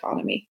credit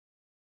economy.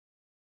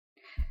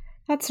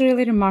 That's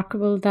really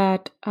remarkable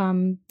that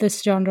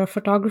this genre of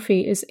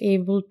photography is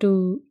able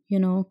to,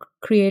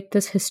 create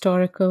this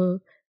historical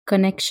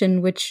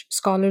connection, which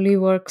scholarly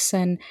works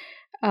and,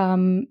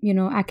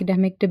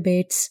 academic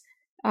debates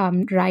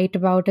write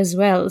about as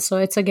well. So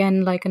it's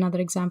again like another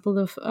example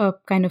of a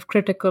kind of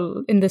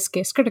critical, in this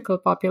case, critical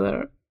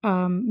popular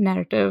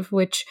narrative,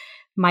 which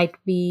might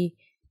be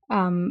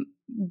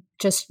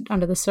just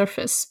under the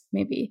surface,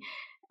 maybe.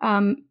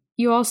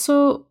 You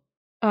also,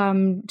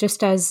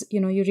 just as,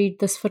 you read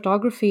this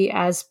photography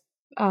as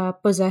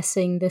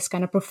possessing this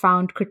kind of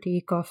profound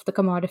critique of the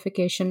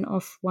commodification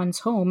of one's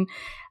home,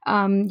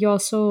 you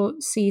also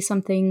see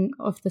something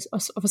of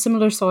a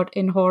similar sort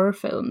in horror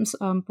films,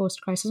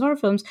 post-crisis horror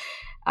films,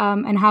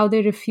 and how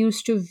they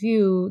refuse to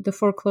view the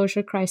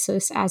foreclosure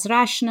crisis as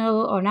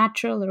rational or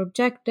natural or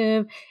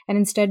objective, and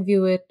instead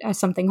view it as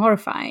something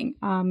horrifying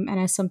and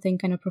as something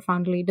kind of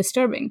profoundly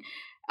disturbing.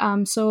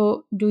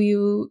 So do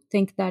you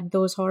think that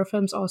those horror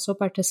films also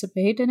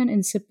participate in an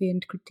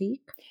incipient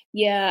critique?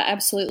 Yeah,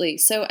 absolutely.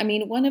 So, I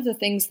mean, one of the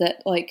things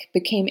that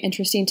became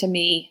interesting to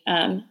me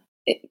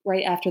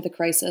right after the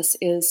crisis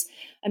is,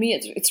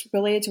 it's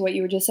related to what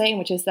you were just saying,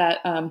 which is that,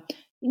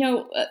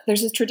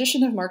 there's a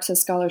tradition of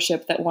Marxist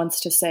scholarship that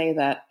wants to say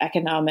that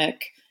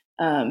economic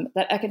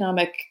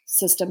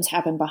systems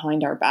happen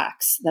behind our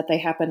backs, that they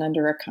happen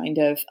under a kind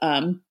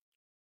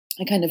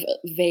of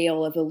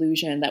veil of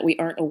illusion, that we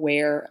aren't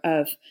aware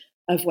of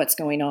what's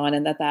going on,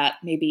 and that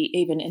maybe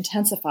even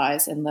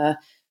intensifies in the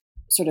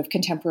sort of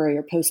contemporary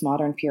or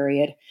postmodern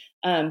period.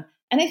 And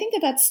I think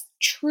that that's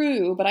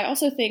true, but I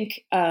also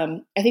think,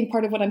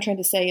 part of what I'm trying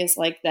to say is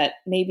that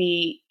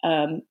maybe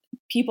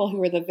people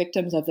who are the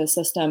victims of the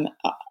system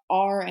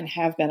are and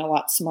have been a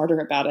lot smarter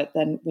about it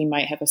than we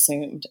might have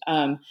assumed.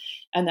 And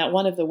that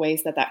one of the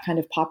ways that kind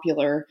of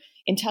popular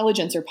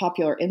intelligence or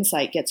popular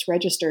insight gets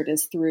registered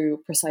is through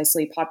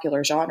precisely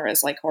popular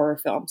genres like horror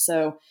film.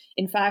 So,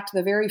 in fact,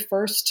 the very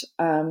first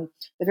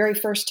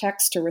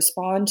texts to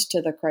respond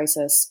to the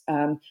crisis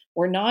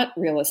were not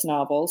realist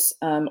novels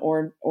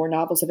or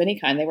novels of any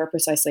kind. They were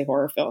precisely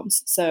horror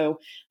films. So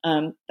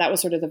that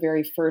was sort of the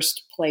very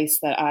first place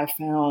that I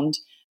found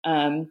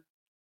a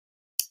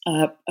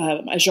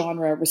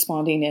genre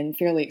responding in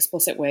fairly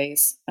explicit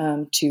ways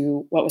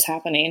to what was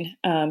happening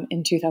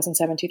in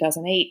 2007,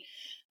 2008.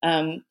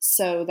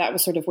 So that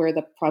was sort of where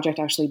the project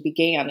actually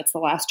began. It's the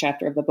last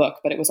chapter of the book,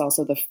 but it was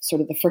also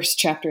the first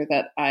chapter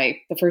the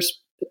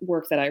first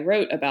work that I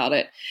wrote about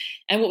it.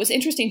 And what was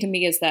interesting to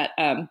me is that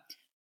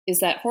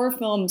horror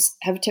films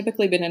have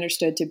typically been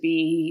understood to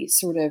be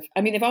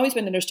they've always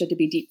been understood to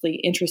be deeply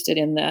interested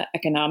in the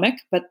economic,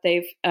 but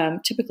they've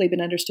typically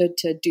been understood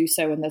to do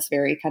so in this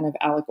very kind of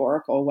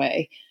allegorical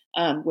way,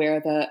 where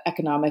the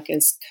economic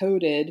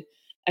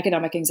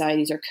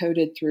anxieties are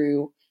coded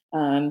through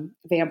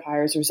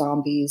vampires or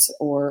zombies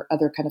or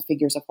other kind of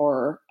figures of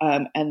horror,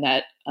 and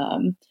that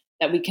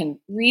we can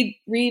read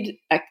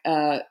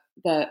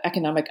the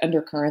economic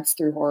undercurrents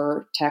through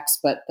horror texts,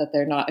 but that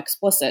they're not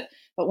explicit.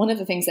 But one of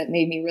the things that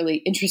made me really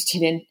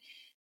interested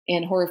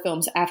in horror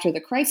films after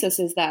the crisis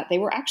is that they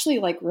were actually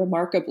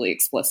remarkably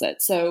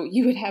explicit. So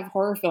you would have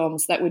horror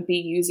films that would be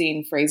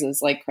using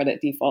phrases like credit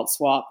default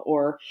swap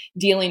or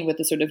dealing with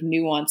the sort of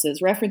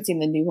nuances, referencing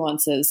the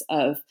nuances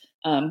of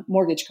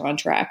mortgage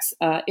contracts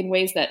in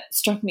ways that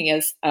struck me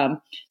as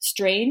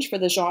strange for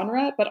the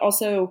genre, but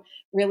also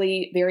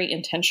really very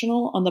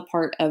intentional on the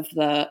part of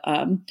the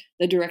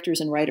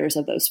directors and writers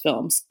of those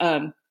films.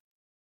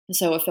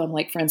 So a film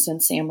like, for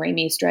instance, Sam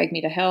Raimi's Drag Me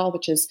to Hell,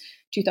 which is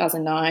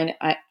 2009,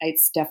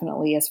 it's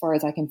definitely, as far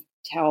as I can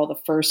tell, the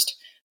first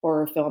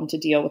horror film to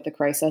deal with the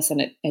crisis,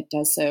 and it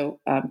does so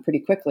pretty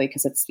quickly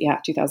because it's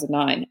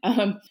 2009.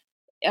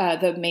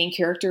 The main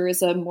character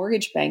is a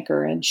mortgage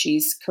banker, and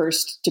she's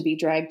cursed to be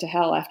dragged to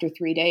hell after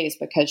 3 days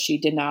because she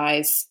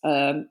denies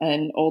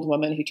an old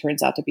woman who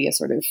turns out to be a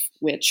sort of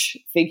witch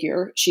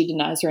figure. She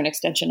denies her an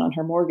extension on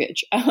her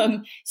mortgage.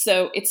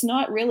 So it's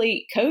not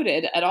really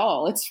coded at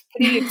all. It's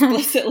pretty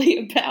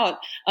explicitly about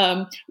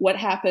what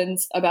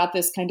happens about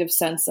this kind of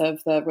sense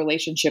of the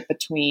relationship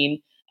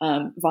between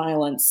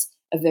violence,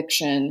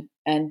 eviction,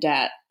 and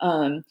debt.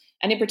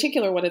 And in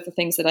particular, one of the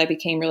things that I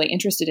became really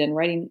interested in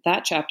writing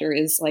that chapter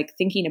is like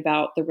thinking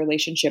about the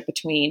relationship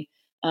between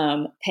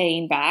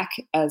paying back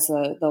as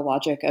the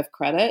logic of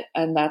credit.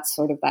 And that's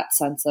sort of that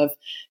sense of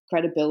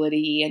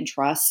credibility and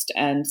trust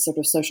and sort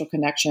of social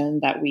connection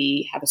that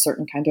we have a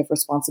certain kind of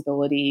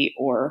responsibility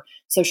or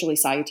socially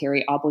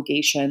salutary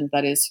obligation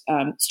that is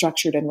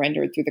structured and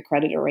rendered through the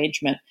credit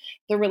arrangement.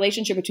 The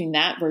relationship between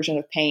that version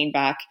of paying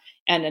back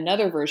and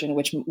another version,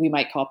 which we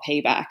might call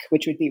payback,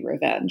 which would be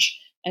revenge.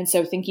 And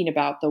so thinking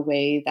about the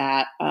way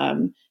that,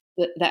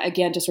 that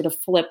again, to sort of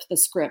flip the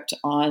script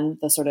on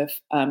the sort of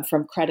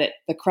from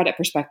the credit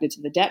perspective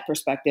to the debt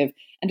perspective,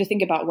 and to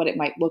think about what it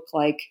might look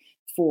like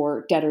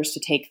for debtors to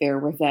take their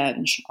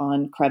revenge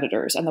on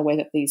creditors, and the way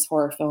that these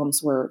horror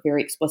films were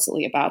very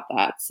explicitly about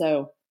that.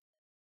 So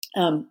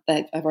I've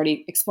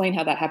already explained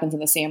how that happens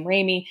in the Sam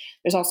Raimi.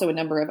 There's also a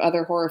number of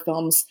other horror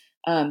films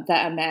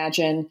that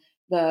imagine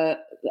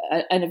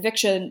an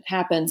eviction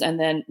happens, and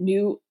then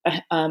new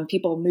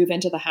people move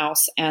into the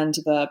house, and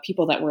the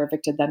people that were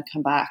evicted then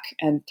come back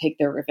and take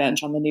their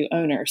revenge on the new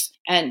owners.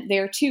 And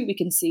there too, we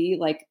can see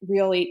like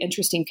really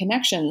interesting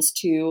connections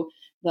to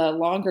the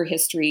longer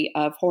history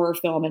of horror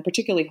film, and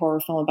particularly horror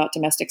film about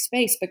domestic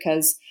space,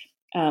 because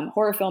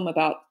horror film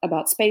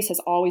about space has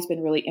always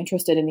been really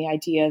interested in the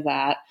idea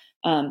that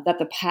that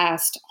the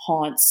past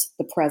haunts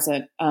the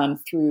present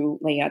through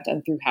land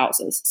and through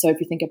houses. So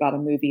if you think about a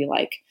movie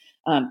like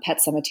Pet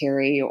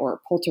Sematary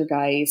or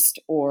Poltergeist,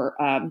 or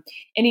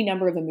any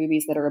number of the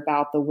movies that are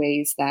about the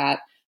ways that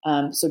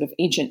sort of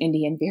ancient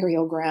Indian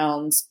burial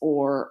grounds,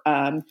 or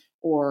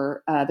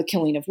the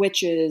killing of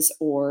witches,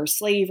 or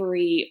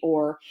slavery,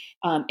 or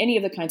any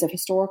of the kinds of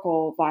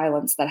historical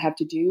violence that have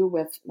to do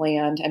with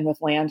land and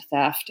with land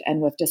theft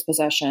and with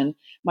dispossession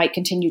might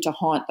continue to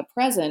haunt the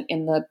present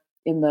in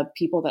the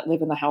people that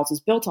live in the houses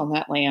built on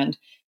that land.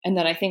 And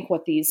then I think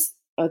what these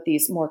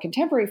more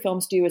contemporary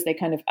films do is they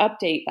kind of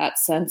update that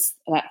sense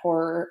that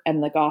horror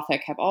and the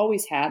Gothic have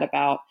always had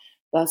about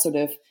the sort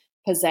of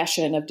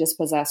possession of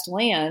dispossessed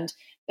land,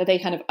 that they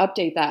kind of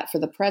update that for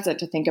the present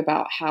to think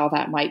about how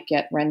that might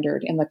get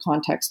rendered in the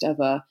context of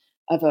a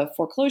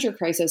foreclosure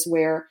crisis,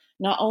 where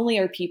not only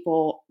are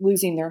people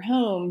losing their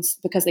homes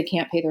because they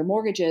can't pay their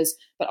mortgages,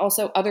 but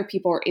also other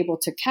people are able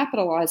to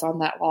capitalize on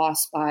that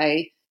loss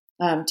by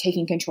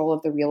taking control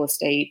of the real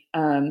estate,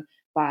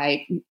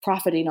 by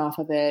profiting off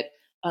of it,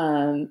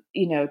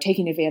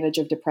 taking advantage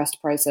of depressed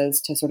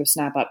prices to sort of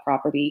snap up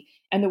property,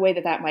 and the way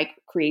that might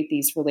create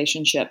these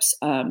relationships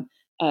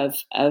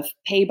of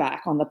payback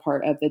on the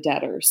part of the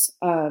debtors.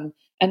 And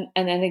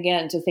then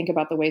again, to think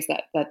about the ways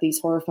that these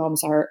horror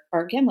films are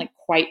again, like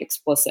quite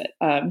explicit.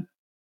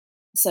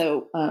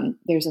 So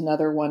there's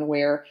another one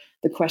where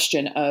the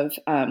question of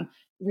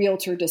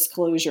realtor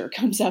disclosure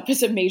comes up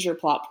as a major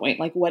plot point.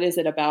 Like, what is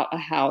it about a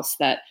house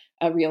that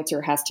a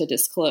realtor has to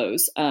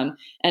disclose? And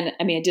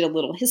I mean, I did a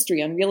little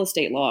history on real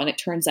estate law, and it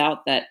turns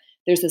out that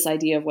there's this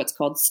idea of what's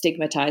called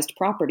stigmatized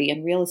property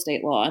in real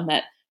estate law, and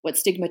that what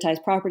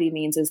stigmatized property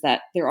means is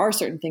that there are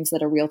certain things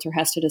that a realtor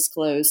has to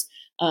disclose.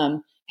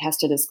 It has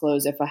to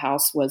disclose if a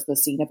house was the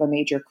scene of a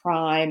major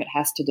crime. It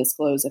has to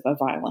disclose if a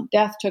violent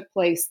death took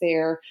place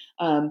there.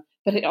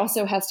 But it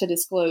also has to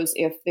disclose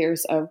if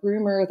there's a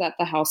rumor that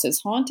the house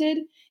is haunted.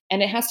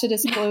 And it has to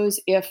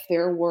disclose if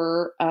there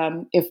were,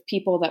 if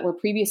people that were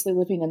previously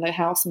living in the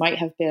house might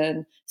have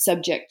been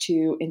subject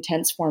to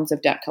intense forms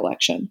of debt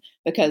collection,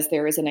 because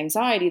there is an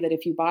anxiety that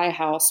if you buy a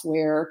house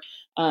where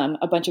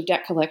a bunch of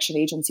debt collection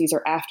agencies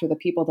are after the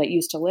people that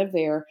used to live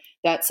there,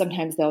 that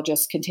sometimes they'll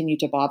just continue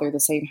to bother the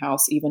same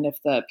house, even if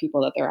the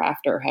people that they're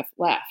after have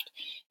left.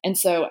 And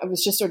so I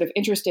was just sort of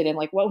interested in,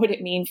 like, what would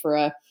it mean for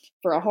a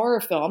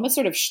horror film, a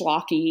sort of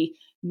schlocky,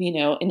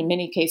 in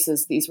many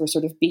cases, these were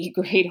sort of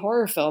B-grade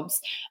horror films.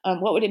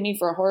 What would it mean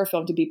for a horror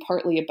film to be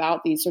partly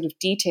about these sort of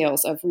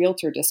details of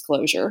realtor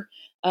disclosure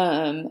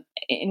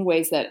in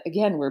ways that,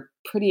 again, were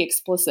pretty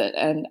explicit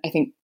and I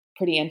think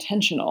pretty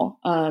intentional?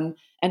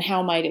 And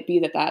how might it be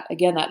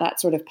that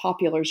sort of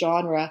popular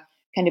genre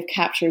kind of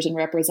captures and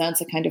represents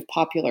a kind of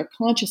popular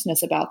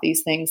consciousness about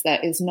these things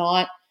that is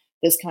not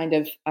this kind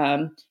of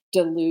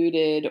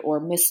diluted or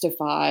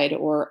mystified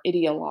or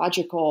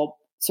ideological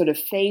sort of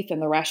faith in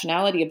the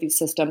rationality of these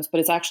systems,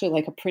 but it's actually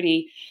like a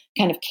pretty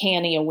kind of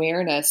canny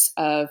awareness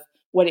of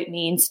what it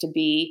means to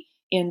be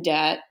in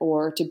debt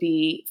or to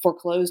be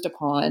foreclosed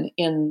upon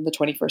in the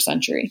 21st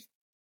century.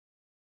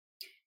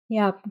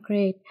 Yeah,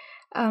 great.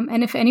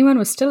 And if anyone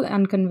was still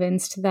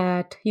unconvinced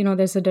that,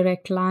 there's a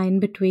direct line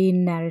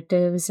between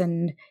narratives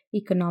and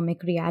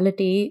economic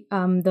reality,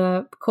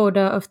 the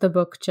coda of the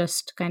book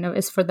just kind of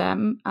is for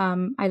them.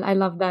 I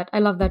love that. I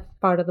love that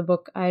part of the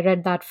book. I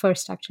read that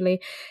first,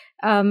 actually.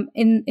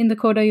 In the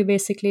coda, you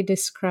basically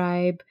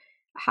describe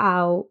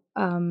how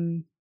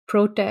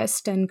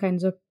protest and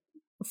kinds of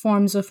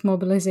forms of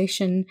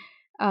mobilization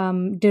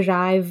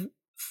derive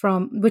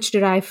from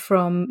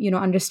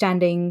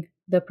understanding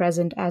the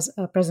present as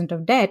a present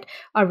of debt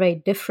are very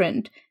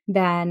different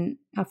than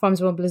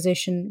forms of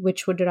mobilization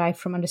which would derive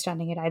from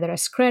understanding it either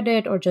as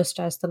credit or just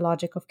as the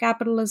logic of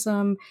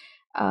capitalism,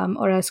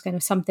 or as kind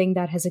of something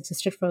that has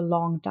existed for a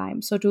long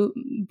time. So to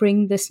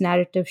bring this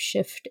narrative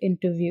shift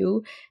into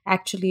view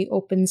actually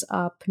opens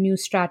up new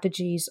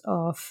strategies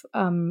of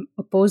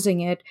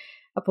opposing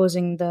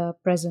the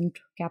present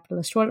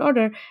capitalist world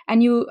order.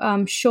 And you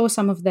show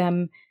some of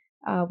them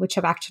which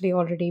have actually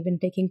already been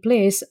taking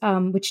place,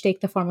 which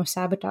take the form of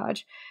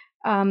sabotage.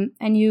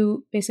 And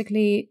you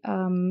basically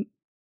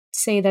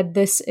say that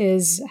this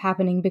is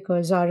happening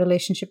because our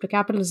relationship to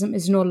capitalism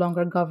is no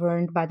longer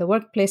governed by the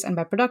workplace and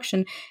by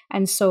production.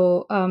 And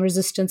so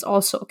resistance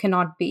also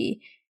cannot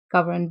be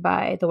governed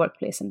by the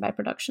workplace and by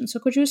production. So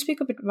could you speak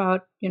a bit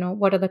about,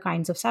 what are the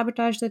kinds of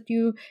sabotage that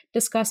you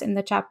discuss in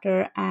the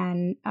chapter,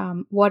 and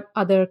what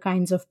other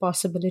kinds of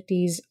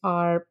possibilities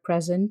are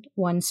present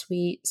once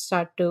we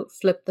start to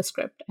flip the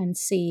script and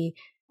see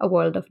a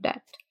world of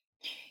debt?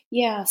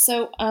 Yeah,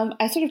 so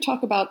I sort of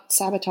talk about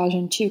sabotage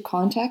in two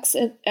contexts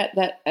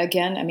that,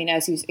 again, I mean,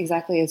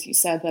 exactly as you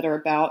said, that are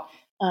about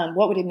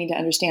what would it mean to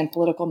understand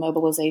political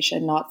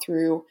mobilization, not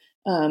through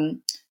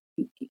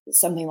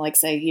something like,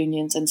 say,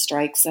 unions and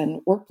strikes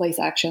and workplace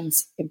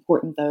actions,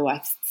 important though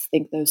I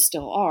think those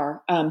still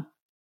are.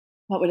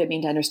 What would it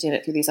mean to understand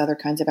it through these other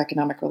kinds of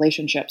economic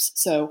relationships?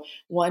 So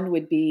one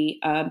would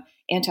be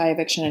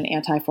anti-eviction and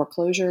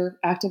anti-foreclosure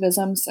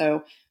activism.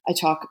 So I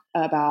talk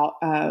about,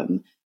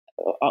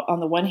 on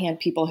the one hand,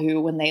 people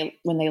who, when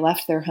they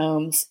left their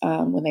homes,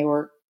 when they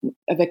were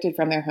evicted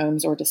from their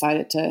homes or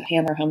decided to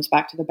hand their homes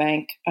back to the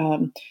bank,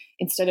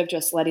 instead of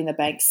just letting the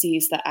bank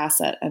seize the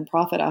asset and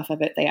profit off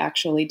of it, they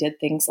actually did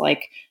things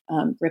like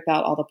rip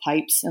out all the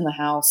pipes in the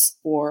house,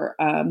 or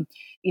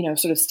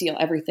sort of steal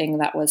everything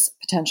that was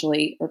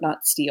potentially, or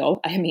not steal,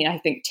 I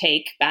think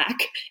take back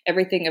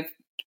everything of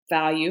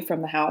value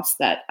from the house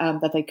that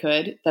they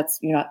could. That's,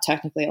 you're not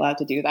technically allowed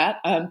to do that.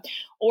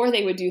 Or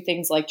they would do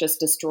things like just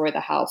destroy the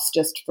house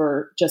just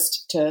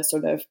to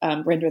sort of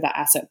render the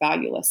asset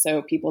valueless.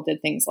 So people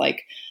did things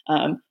like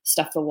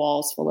stuff the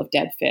walls full of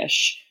dead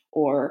fish,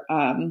 or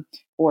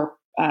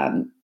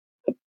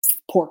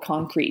pour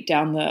concrete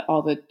down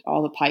all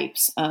the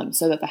pipes,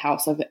 so that the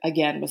house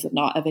again was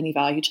not of any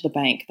value to the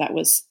bank that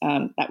was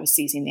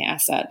seizing the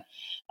asset.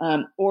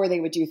 Or they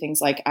would do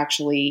things like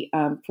actually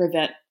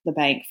prevent the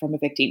bank from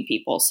evicting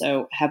people.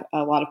 So have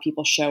a lot of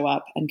people show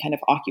up and kind of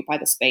occupy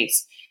the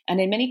space.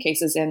 And in many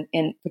cases,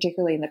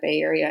 particularly in the Bay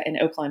Area,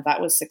 in Oakland, that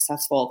was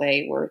successful.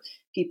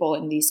 People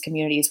in these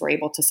communities were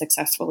able to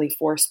successfully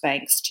force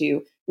banks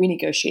to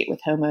renegotiate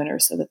with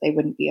homeowners so that they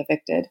wouldn't be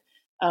evicted.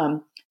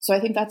 So I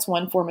think that's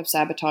one form of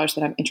sabotage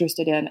that I'm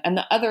interested in. And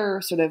the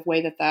other sort of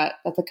way that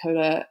the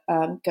coda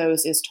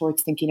goes is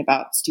towards thinking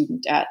about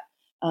student debt.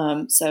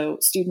 So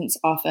students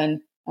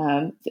often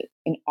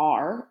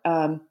are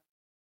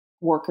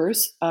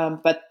workers,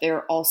 but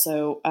they're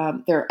also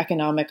their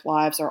economic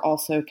lives are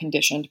also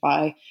conditioned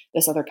by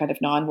this other kind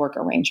of non-work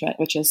arrangement,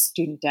 which is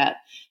student debt.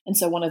 And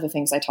so one of the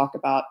things I talk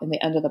about in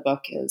the end of the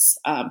book is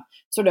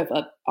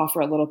offer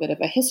a little bit of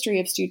a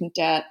history of student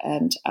debt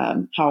and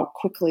how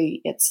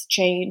quickly it's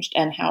changed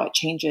and how it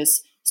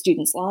changes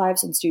students'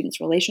 lives and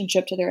students'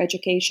 relationship to their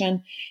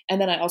education.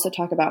 And then I also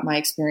talk about my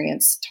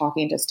experience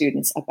talking to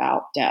students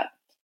about debt.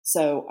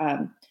 So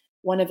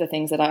one of the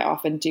things that I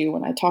often do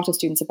when I talk to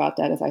students about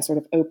debt is I sort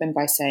of open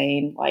by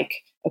saying, like,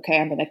 okay,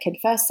 I'm going to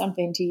confess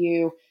something to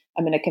you.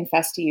 I'm going to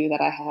confess to you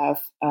that I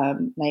have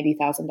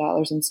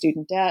 $90,000 in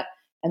student debt.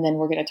 And then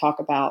we're going to talk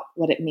about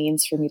what it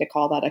means for me to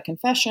call that a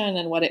confession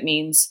and what it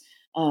means.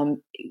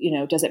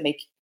 Does it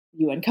make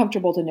you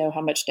uncomfortable to know how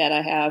much debt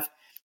I have?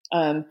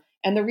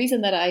 And the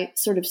reason that I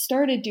sort of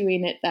started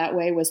doing it that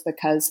way was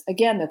because,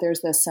 again, that there's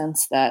this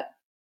sense that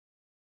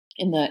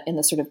in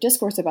the sort of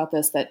discourse about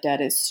this, that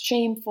debt is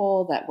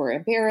shameful, that we're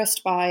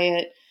embarrassed by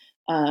it,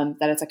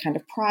 that it's a kind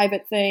of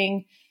private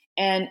thing.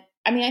 And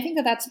I think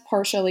that that's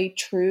partially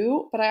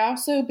true, but I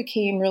also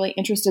became really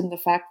interested in the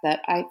fact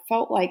that I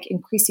felt like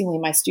increasingly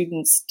my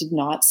students did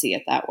not see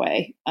it that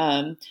way.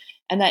 And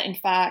that in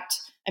fact,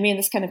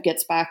 this kind of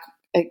gets back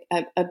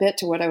a bit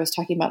to what I was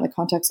talking about in the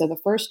context of the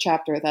first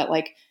chapter, that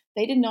like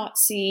they did not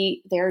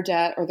see their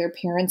debt or their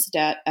parents'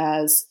 debt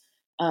as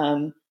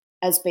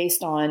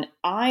based on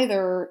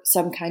either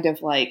some kind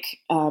of like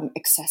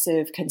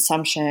excessive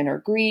consumption or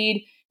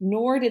greed,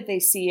 nor did they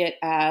see it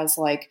as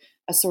like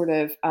a sort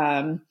of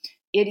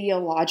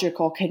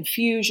ideological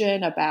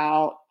confusion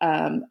about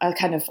a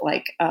kind of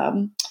like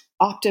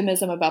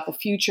optimism about the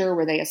future,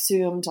 where they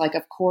assumed like,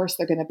 of course,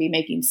 they're going to be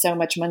making so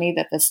much money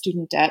that the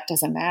student debt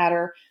doesn't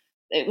matter.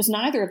 it was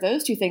neither of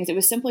those two things. It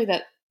was simply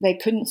that they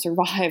couldn't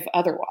survive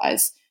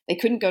otherwise. They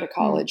couldn't go to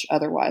college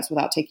otherwise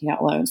without taking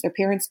out loans. Their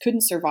parents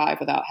couldn't survive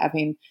without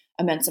having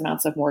immense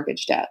amounts of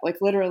mortgage debt, like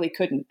literally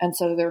couldn't. And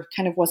so there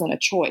kind of wasn't a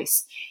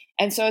choice.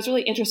 And so I was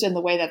really interested in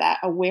the way that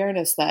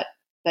awareness that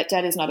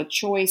debt is not a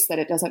choice, that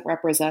it doesn't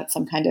represent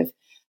some kind of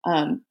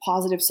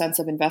positive sense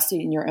of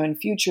investing in your own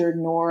future,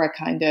 nor a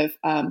kind of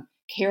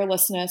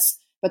carelessness,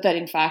 but that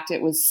in fact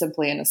it was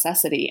simply a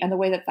necessity. And the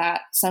way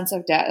that sense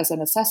of debt as a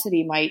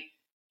necessity might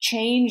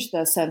change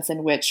the sense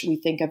in which we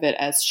think of it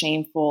as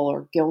shameful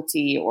or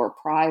guilty or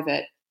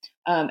private,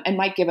 and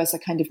might give us a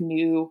kind of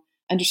new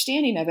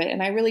understanding of it.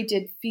 And I really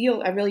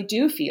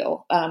do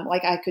feel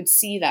like I could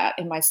see that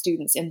in my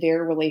students, in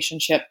their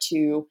relationship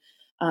to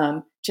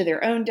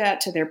their own debt,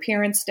 to their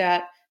parents'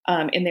 debt,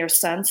 in their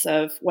sense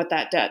of what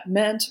that debt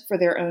meant for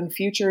their own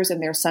futures,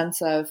 and their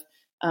sense of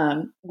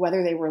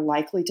whether they were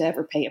likely to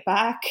ever pay it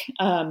back.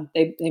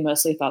 They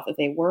mostly thought that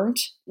they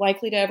weren't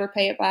likely to ever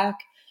pay it back.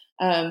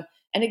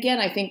 And again,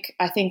 I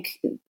think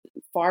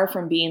far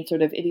from being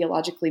sort of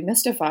ideologically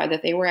mystified,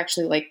 that they were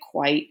actually like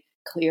quite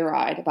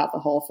clear-eyed about the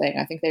whole thing.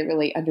 I think they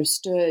really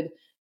understood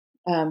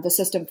the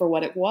system for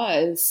what it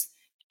was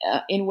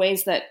in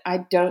ways that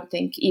I don't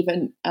think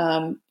even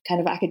kind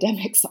of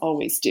academics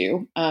always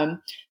do.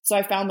 So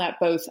I found that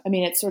both, I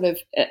mean, it's sort of,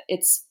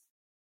 it's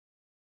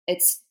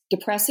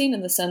depressing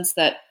in the sense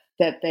that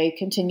they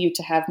continue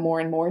to have more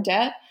and more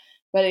debt,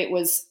 but it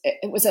was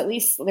at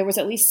least, there was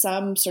at least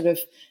some sort of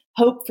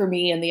hope for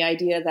me in the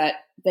idea that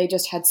they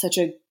just had such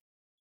a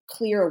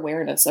clear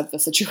awareness of the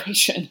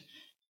situation.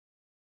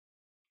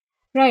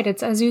 Right.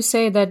 It's as you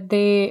say that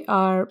they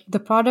are the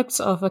products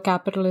of a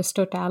capitalist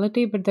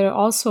totality, but they're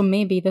also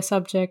maybe the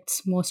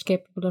subjects most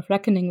capable of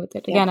reckoning with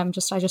it. Again, I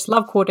just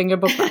love quoting your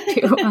book back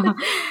to you.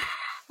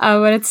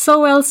 But it's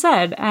so well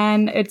said,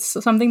 and it's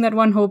something that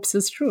one hopes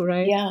is true,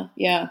 right?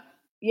 Yeah.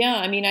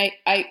 I mean,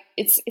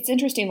 it's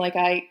interesting. Like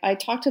I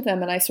talk to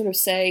them and I sort of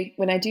say,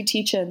 when I do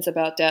teach-ins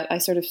about debt,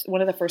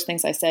 one of the first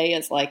things I say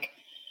is like,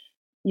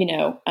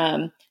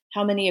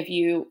 how many of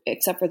you,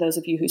 except for those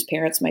of you whose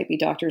parents might be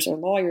doctors or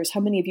lawyers, how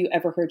many of you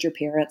ever heard your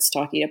parents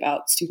talking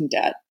about student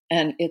debt?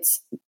 And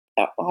it's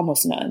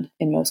almost none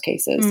in most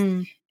cases.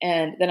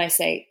 And then I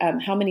say,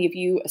 how many of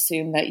you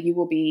assume that you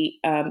will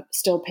be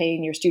still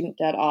paying your student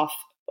debt off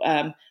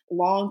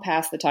long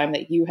past the time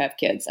that you have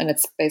kids? And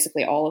it's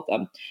basically all of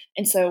them.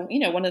 And so,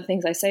 one of the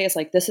things I say is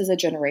like, this is a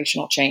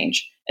generational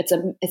change. It's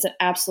an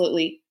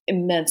absolutely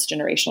immense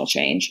generational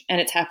change. And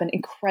it's happened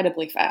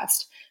incredibly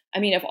fast. I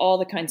mean, of all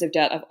the kinds of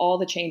debt, of all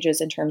the changes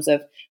in terms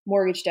of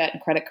mortgage debt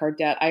and credit card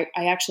debt, I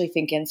actually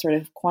think in sort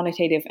of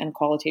quantitative and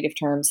qualitative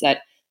terms that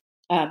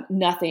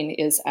nothing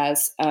is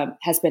has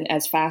been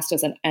as fast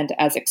and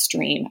as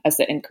extreme as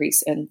the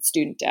increase in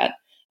student debt.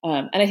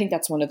 And I think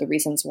that's one of the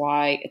reasons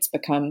why it's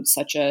become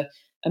such a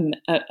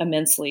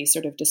immensely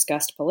sort of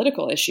discussed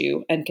political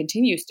issue, and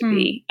continues to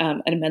be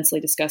an immensely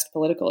discussed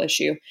political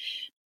issue.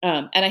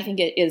 And I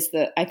think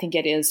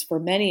it is for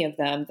many of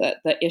them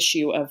the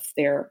issue of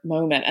their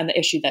moment and the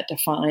issue that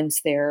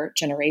defines their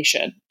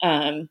generation.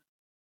 And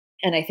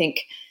I think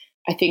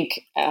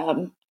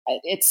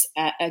it's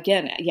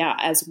again,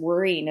 as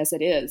worrying as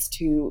it is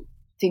to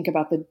think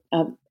about the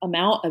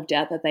amount of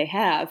debt that they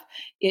have,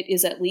 it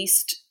is at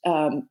least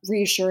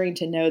reassuring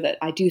to know that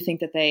I do think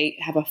that they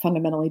have a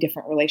fundamentally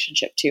different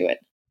relationship to it.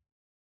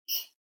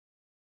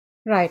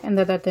 Right, and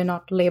that they're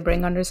not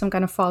laboring under some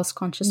kind of false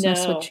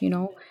consciousness, No. which,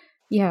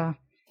 yeah,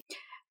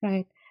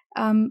 right.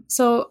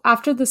 So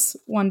after this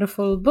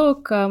wonderful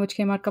book, which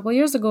came out a couple of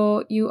years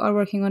ago, you are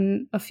working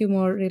on a few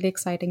more really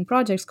exciting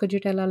projects. Could you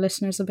tell our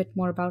listeners a bit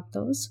more about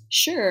those?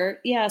 Sure.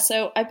 Yeah.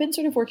 So I've been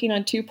sort of working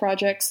on two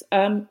projects.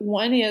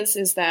 One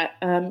is that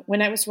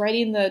when I was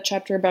writing the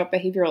chapter about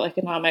behavioral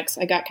economics,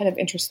 I got kind of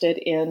interested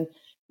in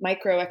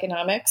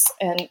microeconomics,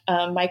 and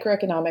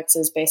microeconomics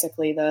is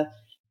basically the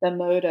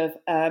mode of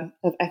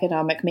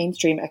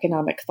mainstream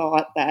economic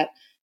thought that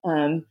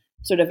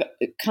sort of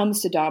comes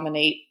to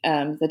dominate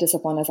the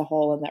discipline as a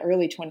whole in the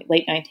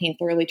late 19th,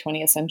 early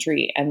 20th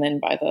century. And then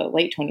by the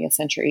late 20th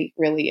century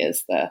really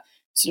is the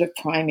sort of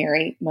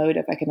primary mode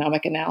of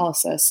economic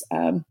analysis.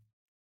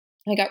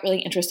 I got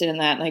really interested in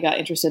that. And I got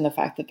interested in the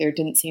fact that there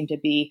didn't seem to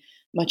be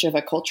much of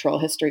a cultural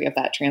history of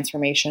that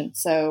transformation.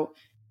 So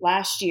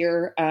last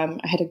year, I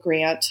had a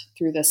grant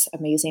through this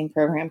amazing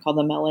program called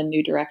the Mellon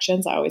New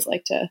Directions. I always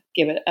like to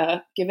give it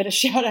a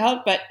shout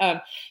out, but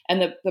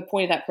and the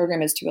point of that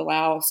program is to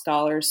allow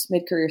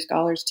mid-career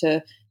scholars,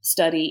 to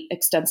study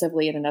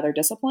extensively in another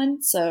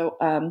discipline. So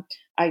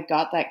I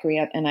got that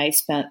grant, and I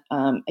spent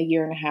a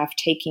year and a half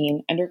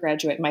taking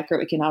undergraduate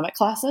microeconomic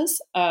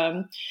classes,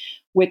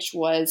 which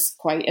was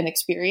quite an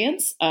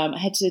experience. I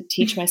had to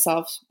teach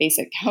myself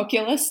basic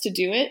calculus to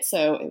do it,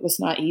 so it was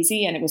not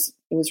easy, and it was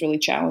really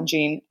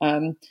challenging.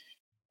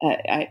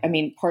 I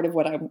mean, part of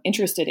what I'm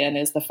interested in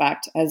is the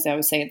fact, as I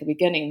was saying at the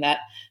beginning, that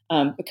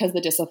because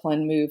the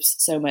discipline moves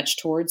so much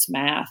towards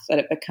math, that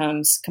it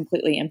becomes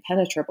completely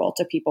impenetrable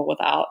to people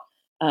without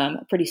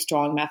a pretty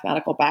strong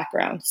mathematical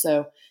background.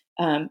 So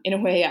in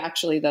a way,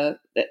 actually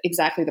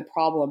exactly the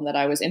problem that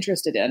I was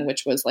interested in,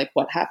 which was like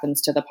what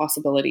happens to the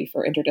possibility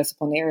for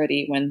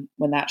interdisciplinarity when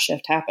that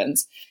shift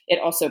happens. It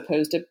also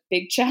posed a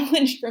big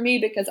challenge for me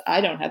because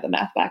I don't have the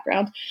math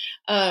background.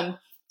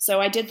 So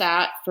I did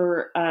that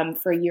for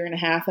a year and a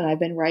half, and I've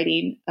been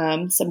writing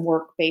some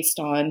work based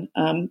on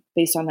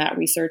that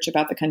research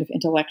about the kind of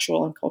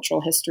intellectual and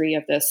cultural history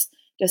of this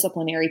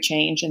disciplinary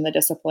change in the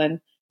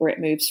discipline, where it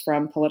moves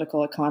from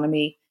political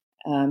economy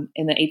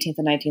in the 18th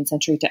and 19th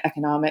century to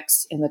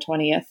economics in the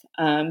 20th.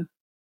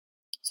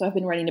 So I've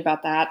been writing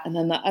about that. And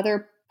then the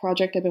other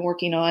project I've been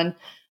working on,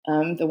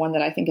 the one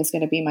that I think is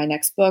going to be my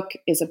next book,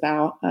 is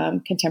about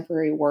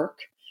contemporary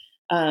work.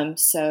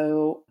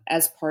 So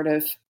as part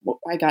of what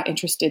I got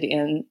interested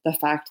in the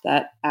fact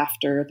that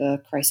after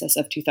the crisis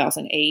of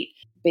 2008,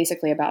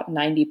 basically about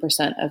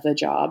 90% of the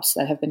jobs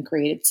that have been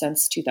created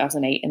since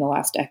 2008 in the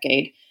last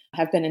decade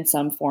have been in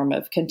some form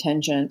of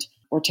contingent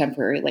or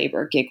temporary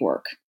labor, gig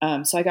work.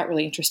 So I got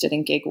really interested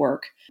in gig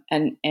work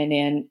and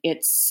in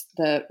it's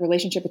the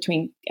relationship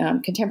between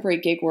contemporary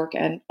gig work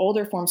and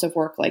older forms of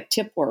work like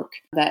tip work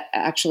that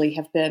actually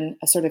have been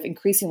a sort of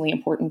increasingly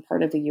important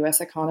part of the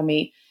U.S.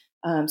 economy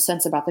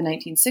since about the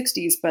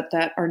 1960s, but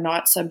that are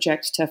not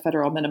subject to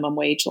federal minimum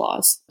wage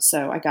laws.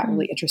 So I got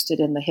really interested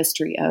in the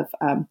history of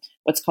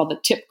what's called the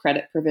tip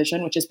credit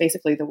provision, which is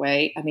basically the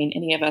way, I mean,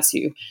 any of us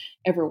who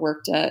ever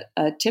worked a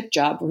tip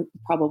job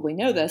probably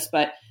know this,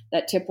 but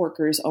that tip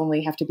workers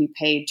only have to be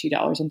paid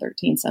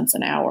 $2.13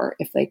 an hour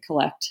if they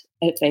collect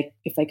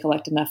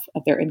enough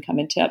of their income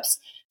in tips.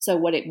 So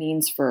what it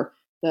means for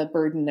the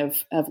burden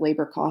of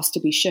labor costs to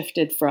be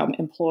shifted from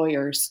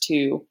employers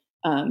to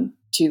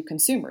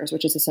consumers,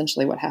 which is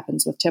essentially what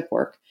happens with tip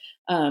work.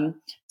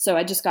 So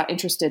I just got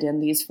interested in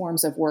these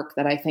forms of work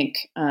that I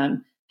think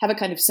have a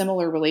kind of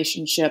similar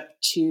relationship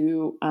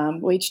to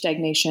wage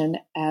stagnation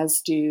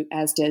as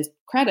does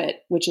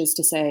credit, which is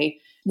to say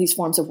these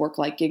forms of work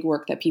like gig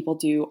work that people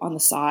do on the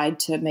side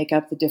to make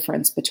up the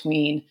difference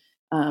between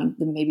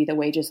maybe the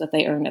wages that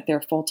they earn at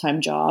their full-time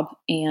job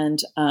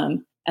and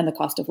the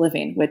cost of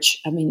living,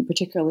 which, I mean,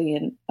 particularly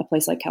in a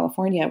place like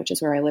California, which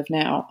is where I live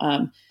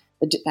now,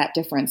 that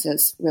difference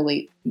is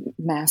really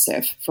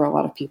massive for a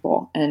lot of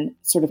people, and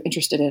sort of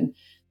interested in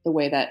the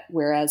way that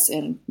whereas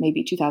in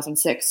maybe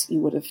 2006, you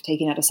would have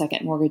taken out a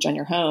second mortgage on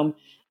your home,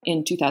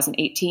 in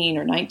 2018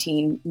 or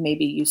 19,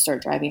 maybe you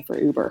start driving for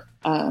Uber.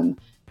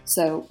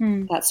 So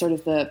that's sort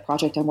of the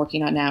project I'm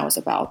working on now, is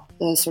about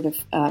the sort of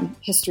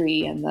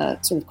history and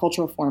the sort of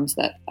cultural forms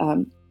that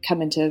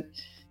come into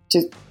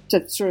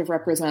to sort of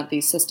represent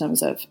these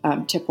systems of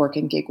tip work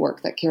and gig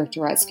work that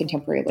characterize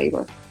contemporary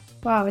labor.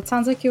 Wow, it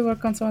sounds like you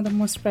work on some of the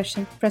most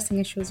pressing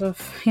issues of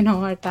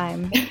our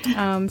time.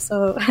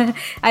 So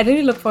I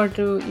really look forward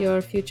to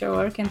your future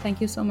work, and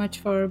thank you so much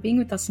for being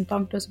with us and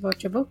talking to us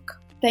about your book.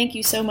 Thank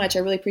you so much. I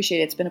really appreciate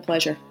it. It's been a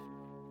pleasure.